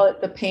 Call it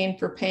the pain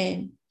for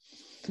pain,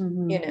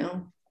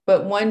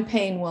 but one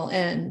pain will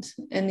end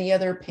and the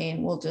other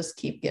pain will just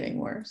keep getting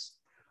worse.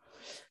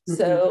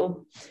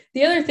 So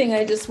the other thing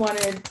I just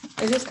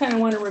kind of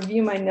want to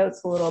review my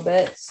notes a little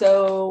bit.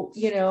 So,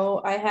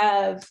 I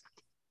have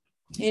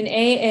in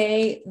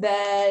AA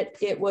that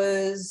it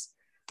was,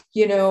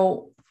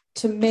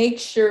 to make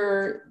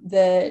sure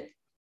that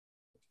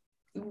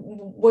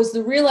was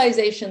the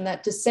realization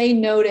that to say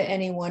no to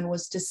anyone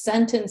was to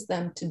sentence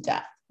them to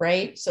death,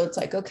 right? So it's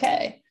like,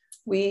 okay,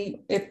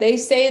 if they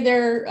say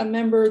they're a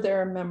member,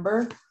 they're a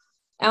member.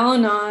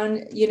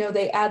 Al-Anon,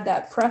 they add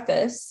that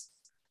preface,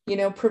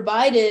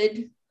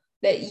 provided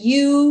that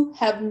you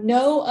have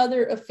no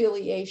other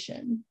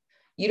affiliation,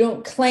 you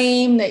don't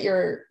claim that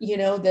you're,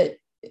 that.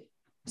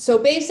 So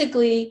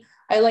basically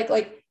I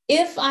like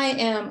if I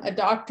am a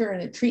doctor in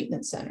a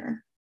treatment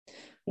center,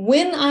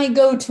 when I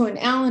go to an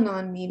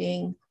Al-Anon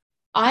meeting,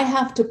 I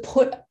have to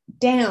put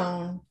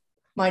down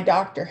my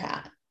doctor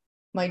hat,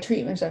 my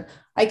treatment center.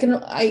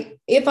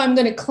 If I'm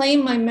going to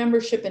claim my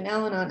membership in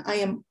Al-Anon, I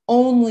am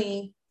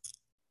only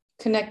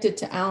connected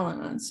to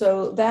Al-Anon.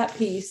 So that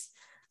piece.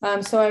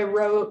 So I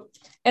wrote,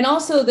 and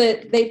also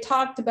that they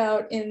talked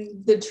about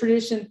in the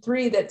tradition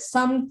 3 that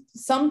some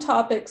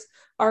topics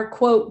are,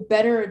 quote,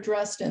 better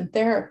addressed in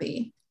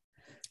therapy.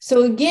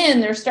 So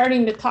again, they're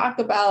starting to talk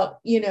about,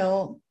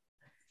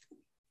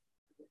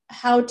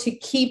 how to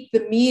keep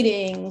the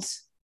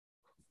meetings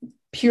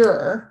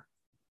pure,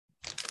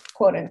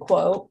 quote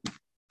unquote.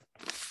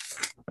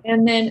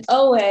 And then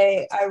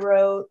OA, I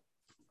wrote,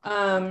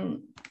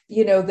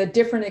 the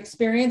different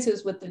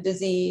experiences with the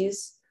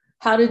disease,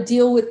 how to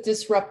deal with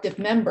disruptive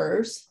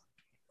members.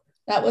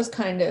 That was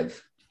kind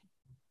of,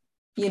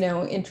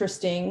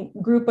 interesting.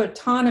 Group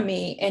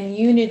autonomy and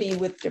unity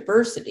with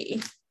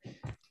diversity.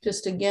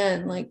 Just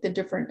again, like the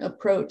different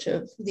approach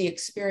of the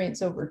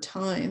experience over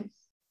time.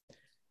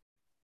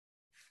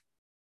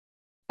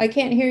 I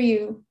can't hear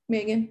you,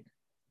 Megan.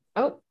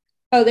 Oh,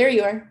 there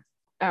you are.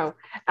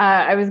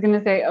 I was going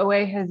to say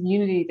OA has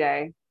Unity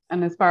Day.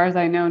 And as far as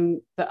I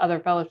know, the other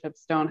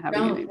fellowships don't have a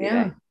Unity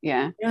Day.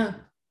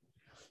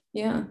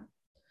 Yeah.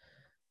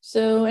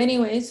 So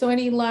anyway,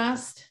 any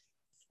last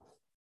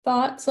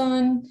thoughts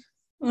on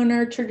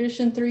our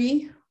tradition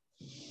 3?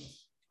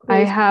 I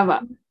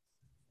have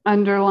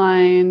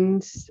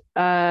underlined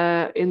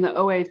in the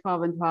OA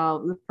 12 and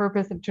 12, the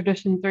purpose of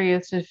tradition 3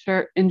 is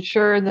to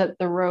ensure that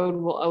the road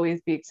will always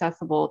be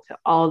accessible to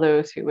all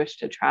those who wish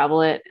to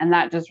travel it. And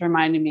that just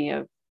reminded me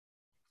of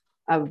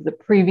the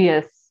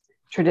previous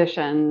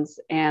traditions,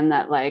 and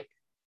that like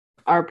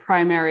our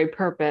primary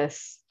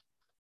purpose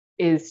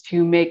is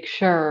to make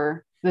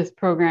sure this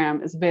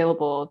program is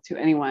available to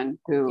anyone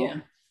who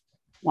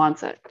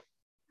wants it.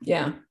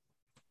 Yeah.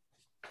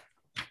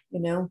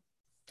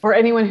 Or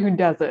anyone who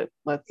does it.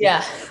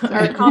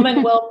 Our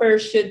common welfare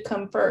should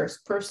come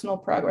first. Personal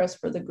progress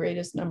for the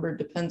greatest number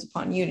depends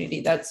upon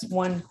unity. That's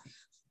one,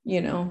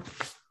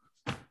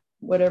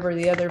 whatever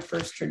the other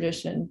first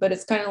tradition. But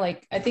it's kind of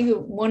like, I think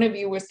one of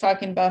you was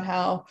talking about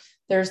how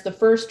there's the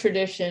first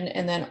tradition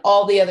and then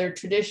all the other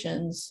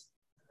traditions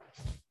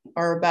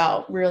are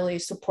about really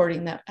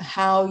supporting that,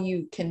 how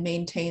you can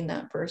maintain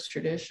that first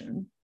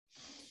tradition.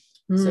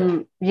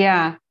 So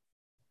yeah.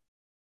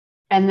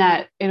 And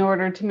that in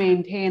order to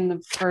maintain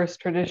the first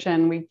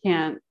tradition, we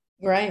can't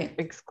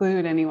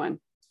exclude anyone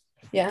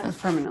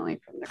permanently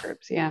from the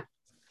groups. Yeah.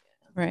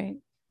 Right.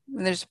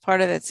 And there's a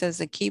part of it that says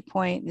the key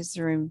point is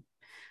the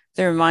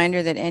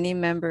reminder that any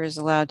member is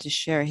allowed to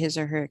share his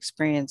or her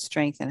experience,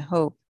 strength, and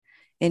hope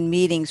in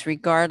meetings,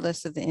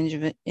 regardless of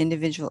the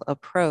individual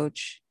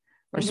approach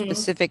or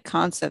specific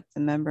concept the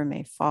member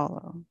may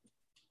follow.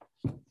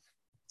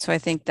 So I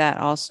think that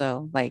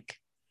also, like,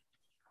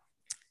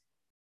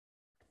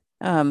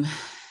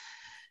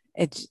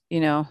 it's,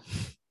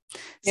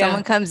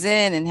 someone comes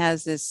in and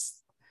has this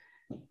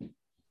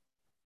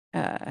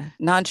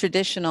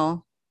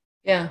non-traditional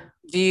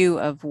view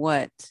of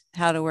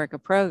how to work a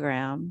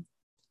program.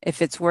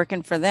 If it's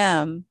working for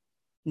them,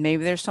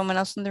 maybe there's someone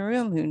else in the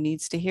room who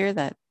needs to hear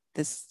that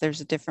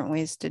there's different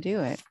ways to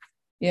do it.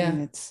 Yeah.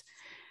 And it's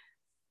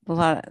a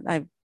lot.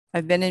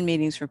 I've been in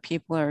meetings where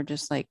people are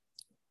just like,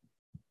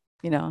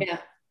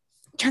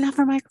 turn off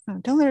her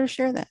microphone. Don't let her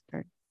share that.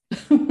 Or,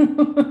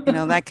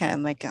 that kind of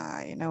like,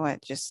 you know what,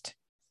 just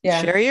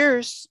share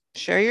your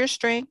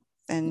strength,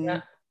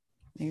 and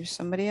maybe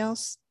somebody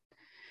else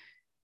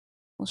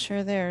will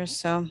share theirs.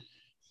 So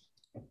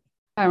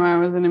I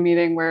was in a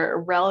meeting where a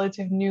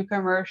relative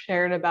newcomer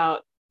shared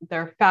about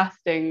their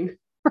fasting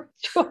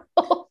rituals.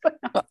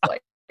 I was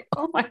like,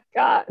 oh my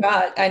God,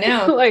 I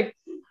know. Like,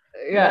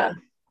 yeah.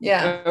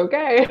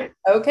 Okay.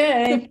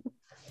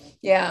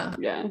 Yeah.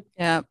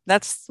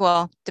 That's,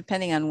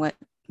 depending on what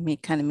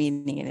kind of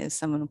meeting it is,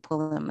 someone will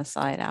pull them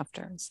aside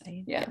after and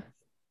say,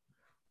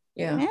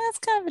 it's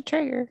kind of a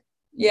trigger.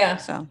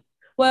 So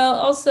well,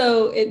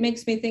 also it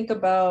makes me think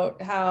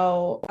about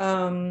how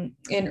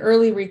in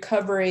early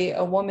recovery,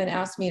 a woman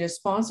asked me to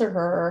sponsor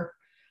her,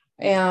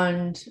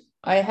 and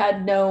I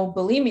had no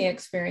bulimia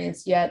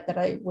experience yet that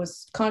I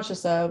was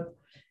conscious of,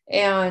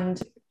 and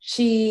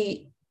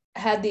she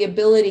had the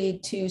ability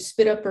to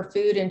spit up her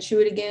food and chew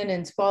it again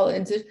and swallow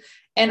it,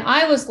 and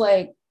I was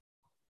like,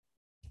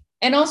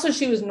 and also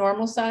she was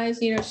normal size,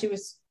 she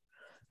was,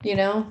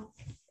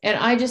 and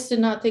I just did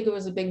not think it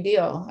was a big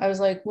deal. I was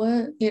like,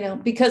 what,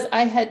 because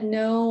I had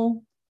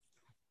no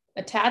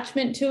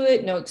attachment to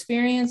it, no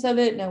experience of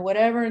it, no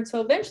whatever. And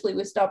so eventually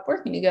we stopped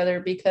working together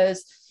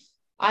because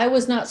I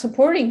was not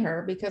supporting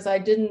her, because I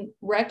didn't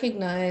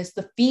recognize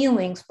the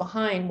feelings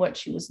behind what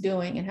she was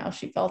doing and how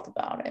she felt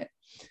about it.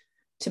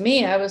 To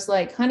me, I was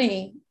like,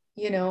 honey,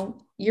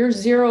 you're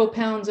 0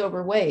 pounds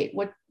overweight.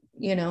 What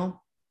are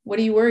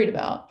you worried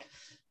about?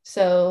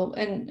 So,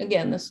 and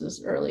again, this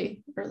was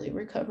early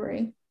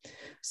recovery.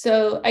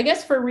 So I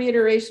guess for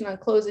reiteration on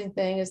closing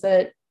thing is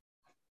that,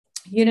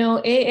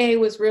 AA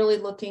was really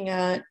looking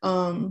at,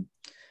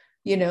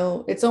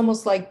 it's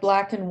almost like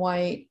black and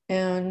white,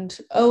 and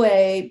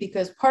OA,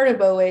 because part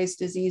of OA's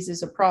disease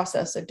is a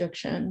process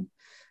addiction,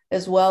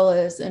 as well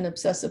as an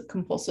obsessive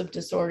compulsive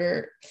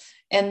disorder.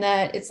 And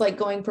that it's like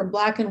going from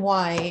black and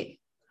white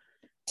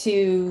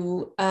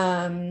to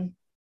a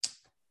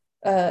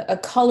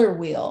color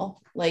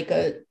wheel, like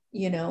a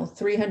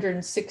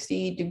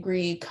 360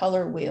 degree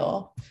color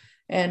wheel,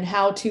 and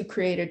how to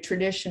create a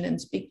tradition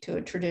and speak to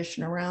a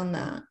tradition around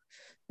that.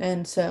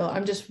 And so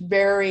I'm just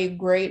very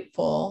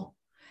grateful.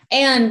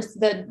 And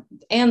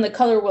the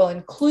color wheel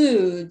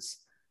includes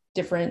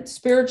different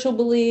spiritual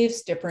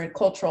beliefs, different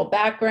cultural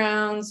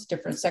backgrounds,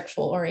 different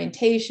sexual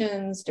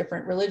orientations,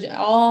 different religion,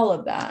 all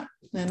of that.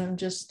 And I'm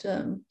just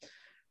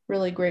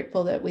really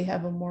grateful that we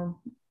have a more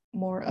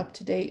up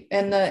to date.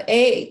 And the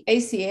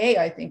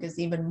ACA, I think, is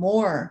even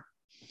more,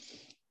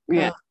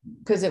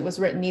 because it was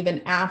written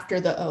even after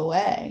the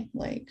OA,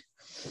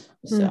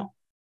 so.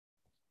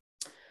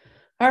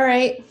 All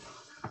right.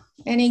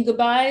 Any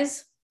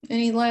goodbyes?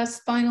 Any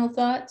last final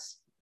thoughts?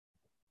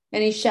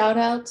 Any shout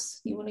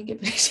outs? You want to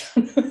give a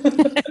shout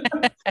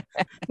out?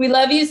 We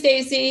love you,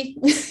 Stacy.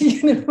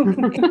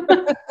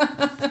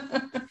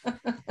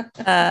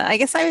 I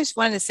guess I just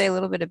wanted to say a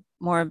little bit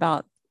more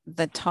about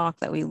the talk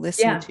that we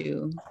listened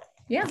to.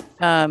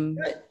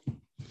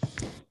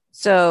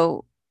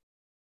 So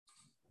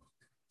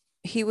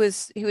he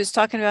was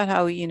talking about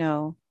how,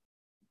 you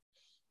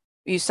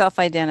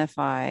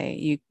self-identify,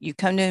 you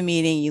come to a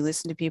meeting, you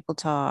listen to people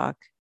talk.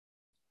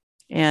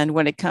 And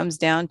what it comes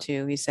down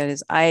to, he said,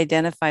 is I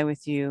identify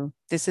with you.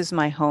 This is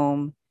my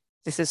home.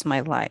 This is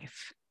my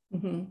life.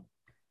 Mm-hmm.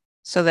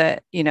 So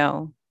that,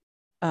 the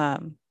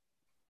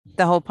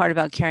whole part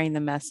about carrying the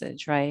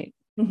message, right?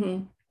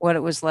 Mm-hmm. What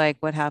it was like,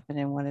 what happened,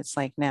 and what it's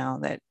like now,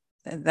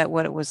 that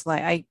what it was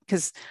like.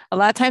 Because a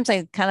lot of times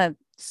I kind of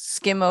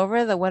skim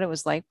over the what it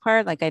was like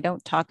part. Like I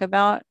don't talk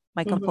about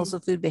my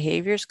compulsive food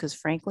behaviors, because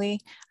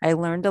frankly, I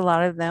learned a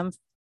lot of them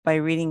by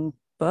reading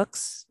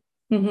books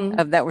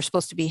that were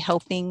supposed to be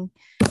helping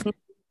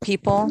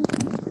people.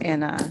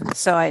 And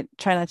so I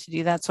try not to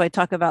do that. So I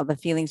talk about the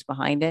feelings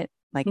behind it,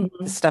 like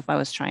the stuff I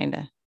was trying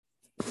to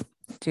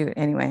do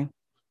anyway.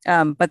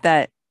 But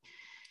that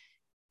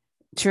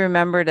to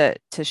remember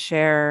to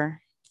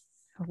share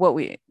what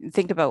we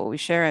think about, what we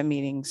share at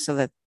meetings, so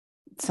that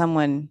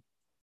someone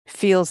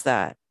feels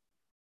that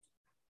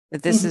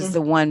this is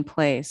the one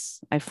place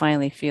I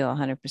finally feel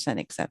 100%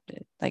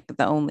 accepted, like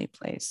the only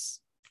place.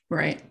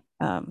 Right.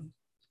 And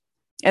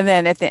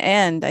then at the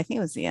end, I think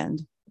it was the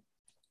end,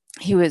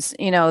 he was,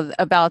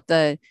 about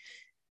the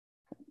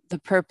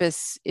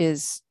purpose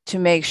is to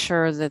make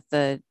sure that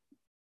the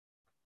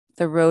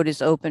road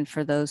is open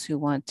for those who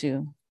want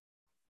to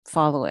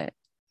follow it.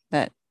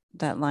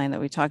 That line that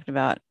we talked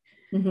about.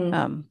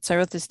 So I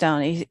wrote this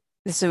down.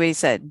 This is what he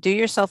said: do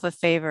yourself a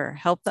favor,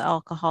 help the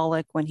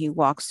alcoholic when he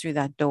walks through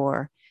that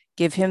door.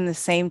 Give him the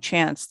same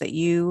chance that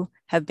you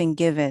have been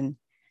given.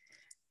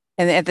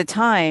 And at the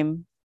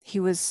time, he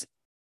was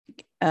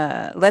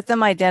let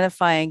them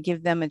identify and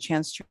give them a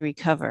chance to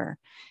recover.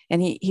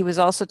 And he was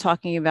also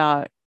talking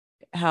about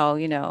how,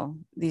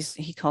 these,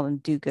 he called them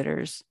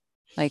do-gooders.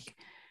 Like,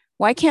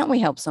 why can't we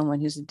help someone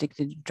who's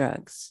addicted to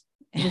drugs?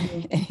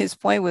 And his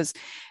point was,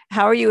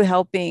 how are you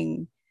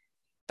helping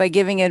by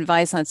giving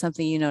advice on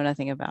something you know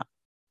nothing about?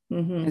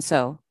 And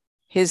so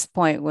his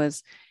point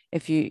was,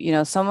 if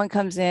someone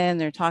comes in,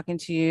 they're talking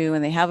to you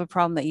and they have a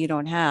problem that you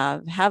don't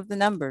have the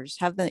numbers,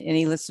 and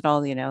he listed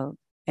all, NA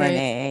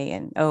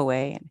and OA,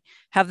 and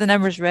have the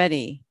numbers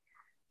ready.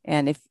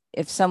 And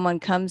if someone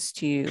comes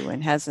to you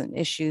and has an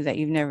issue that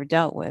you've never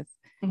dealt with,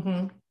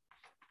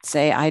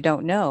 say, I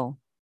don't know,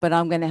 but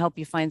I'm going to help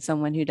you find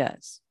someone who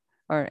does.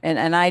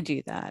 And I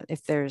do that.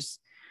 If there's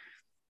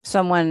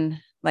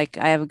someone, like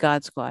I have a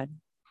God Squad,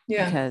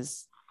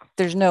 because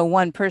there's no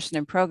one person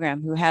in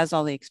program who has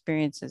all the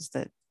experiences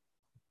that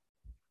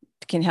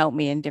can help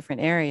me in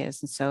different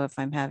areas. And so if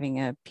I'm having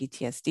a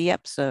PTSD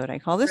episode, I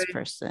call this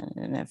person.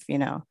 And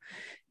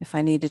if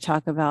I need to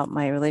talk about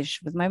my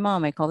relationship with my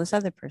mom, I call this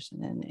other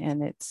person.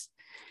 And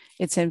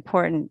it's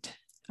important,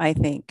 I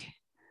think,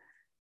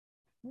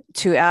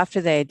 to,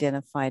 after they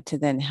identify, to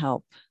then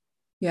help.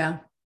 Yeah.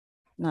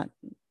 Not,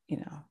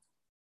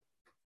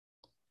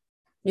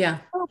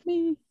 help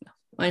me.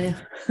 I know.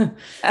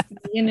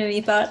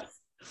 Any thoughts?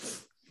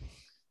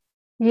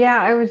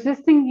 Yeah, I was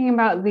just thinking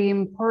about the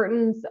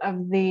importance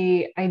of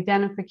the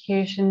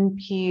identification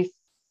piece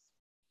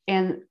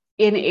and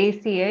in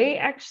ACA,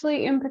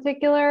 actually, in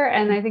particular.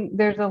 And I think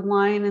there's a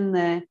line in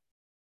the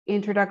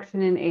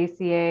introduction in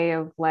ACA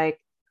of like,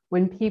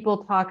 when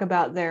people talk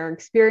about their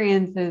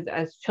experiences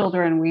as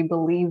children, we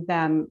believe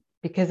them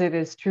because it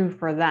is true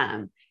for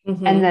them.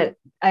 And that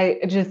I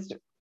just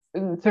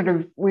sort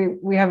of,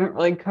 we haven't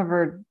really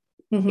covered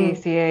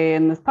ACA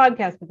in this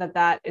podcast, but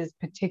that is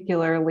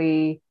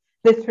particularly,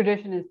 this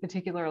tradition is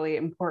particularly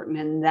important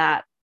in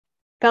that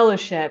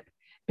fellowship,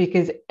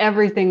 because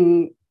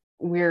everything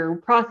we're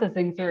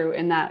processing through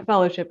in that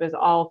fellowship is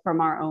all from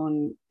our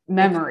own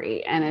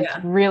memory. And it's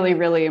really,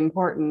 really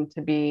important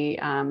to be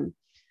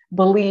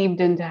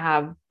believed and to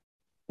have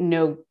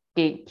no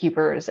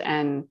gatekeepers.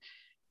 And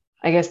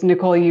I guess,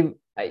 Nicole,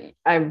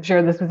 I've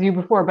shared this with you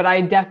before, but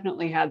I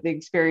definitely had the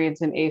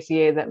experience in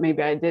ACA that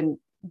maybe I didn't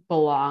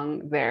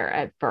belong there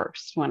at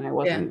first when I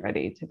wasn't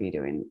ready to be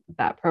doing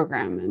that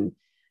program. And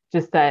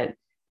just that,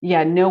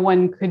 no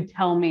one could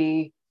tell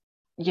me,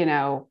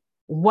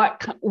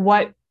 what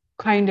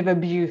kind of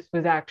abuse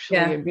was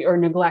actually, or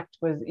neglect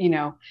was,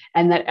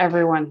 and that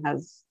everyone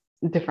has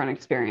different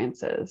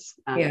experiences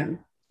in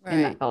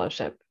that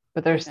fellowship,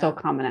 but there's still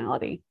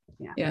commonality.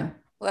 Well,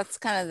 that's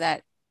kind of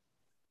that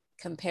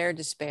compare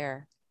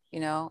despair,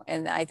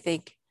 and I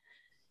think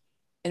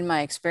in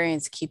my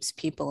experience keeps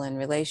people in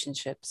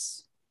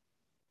relationships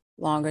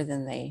longer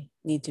than they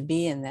need to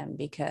be in them,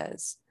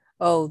 because,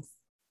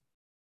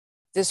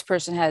 this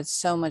person had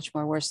so much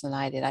more worse than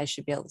I did. I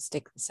should be able to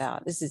stick this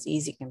out. This is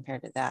easy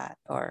compared to that.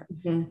 Or,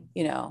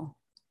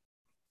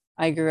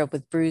 I grew up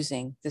with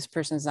bruising. This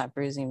person's not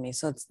bruising me.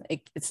 So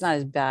it's not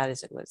as bad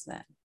as it was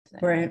then.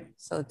 Right.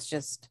 So it's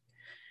just,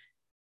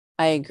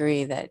 I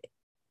agree that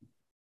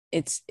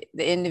it's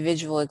the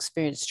individual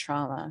experience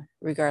trauma,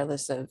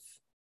 regardless of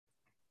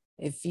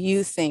if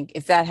you think,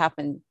 if that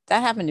happened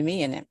to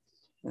me, and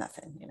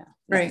nothing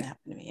happened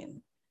to me.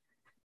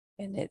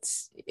 And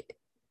it's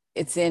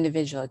the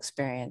individual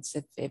experience.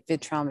 If it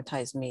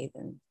traumatized me,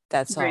 then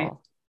that's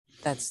all.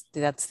 That's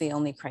the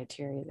only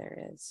criteria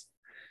there is.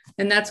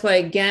 And that's why,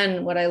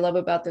 again, what I love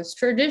about this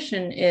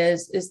tradition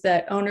is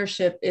that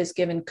ownership is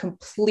given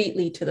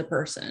completely to the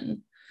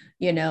person,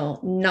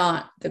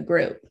 not the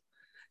group.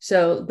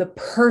 So the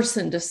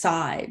person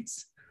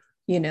decides,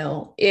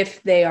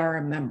 if they are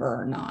a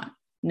member or not.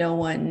 No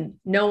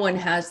one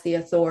has the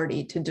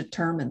authority to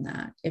determine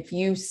that. If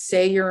you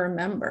say you're a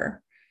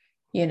member,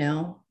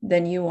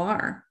 then you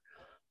are.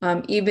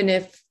 Even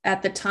if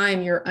at the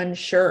time you're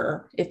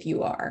unsure if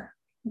you are,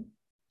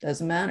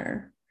 doesn't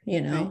matter,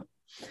 Right.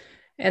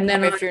 And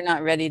then if you're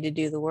not ready to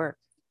do the work,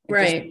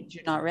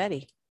 you're not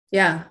ready.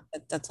 Yeah.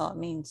 That's all it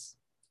means.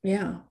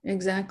 Yeah,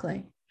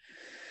 exactly.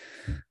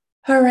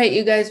 All right,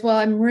 you guys. Well,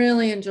 I'm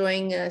really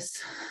enjoying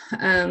this.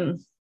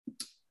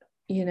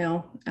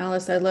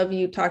 Alice, I love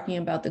you talking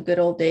about the good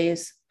old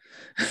days.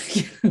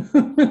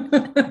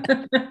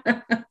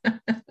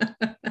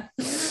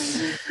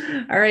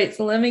 All right,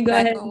 so let me go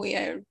Back ahead. when we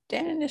had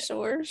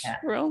dinosaurs Yeah.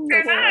 roam the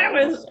And I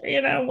world. was,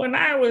 when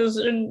I was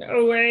in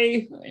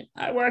OA,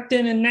 I walked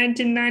in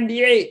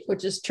 1998,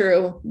 which is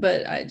true,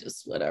 but I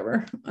just,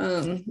 whatever.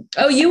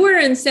 Oh, you were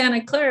in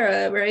Santa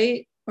Clara,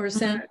 right? Or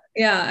Santa,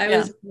 yeah, I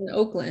was in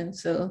Oakland.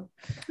 So,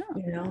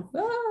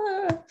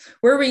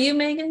 where were you,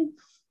 Megan?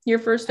 Your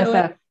first OA?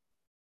 SF.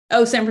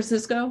 Oh, San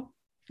Francisco?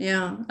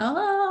 Yeah.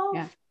 Oh,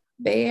 Yeah.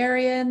 Bay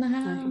Area in the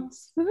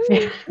house.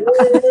 Yeah.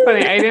 It's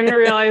funny. I didn't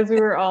realize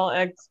we were all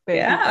ex-Bay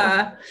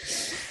Yeah.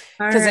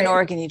 Because in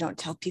Oregon, you don't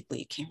tell people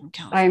you came from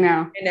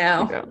California.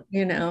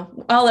 I know.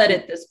 I'll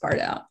edit this part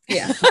out.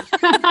 Yeah.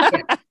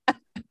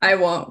 I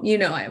won't.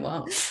 I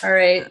won't. All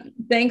right.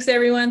 Thanks,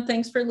 everyone.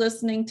 Thanks for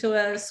listening to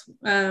us.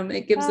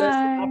 It gives us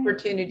an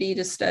opportunity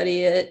to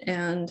study it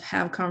and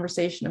have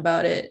conversation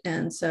about it.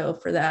 And so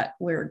for that,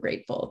 we're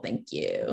grateful. Thank you.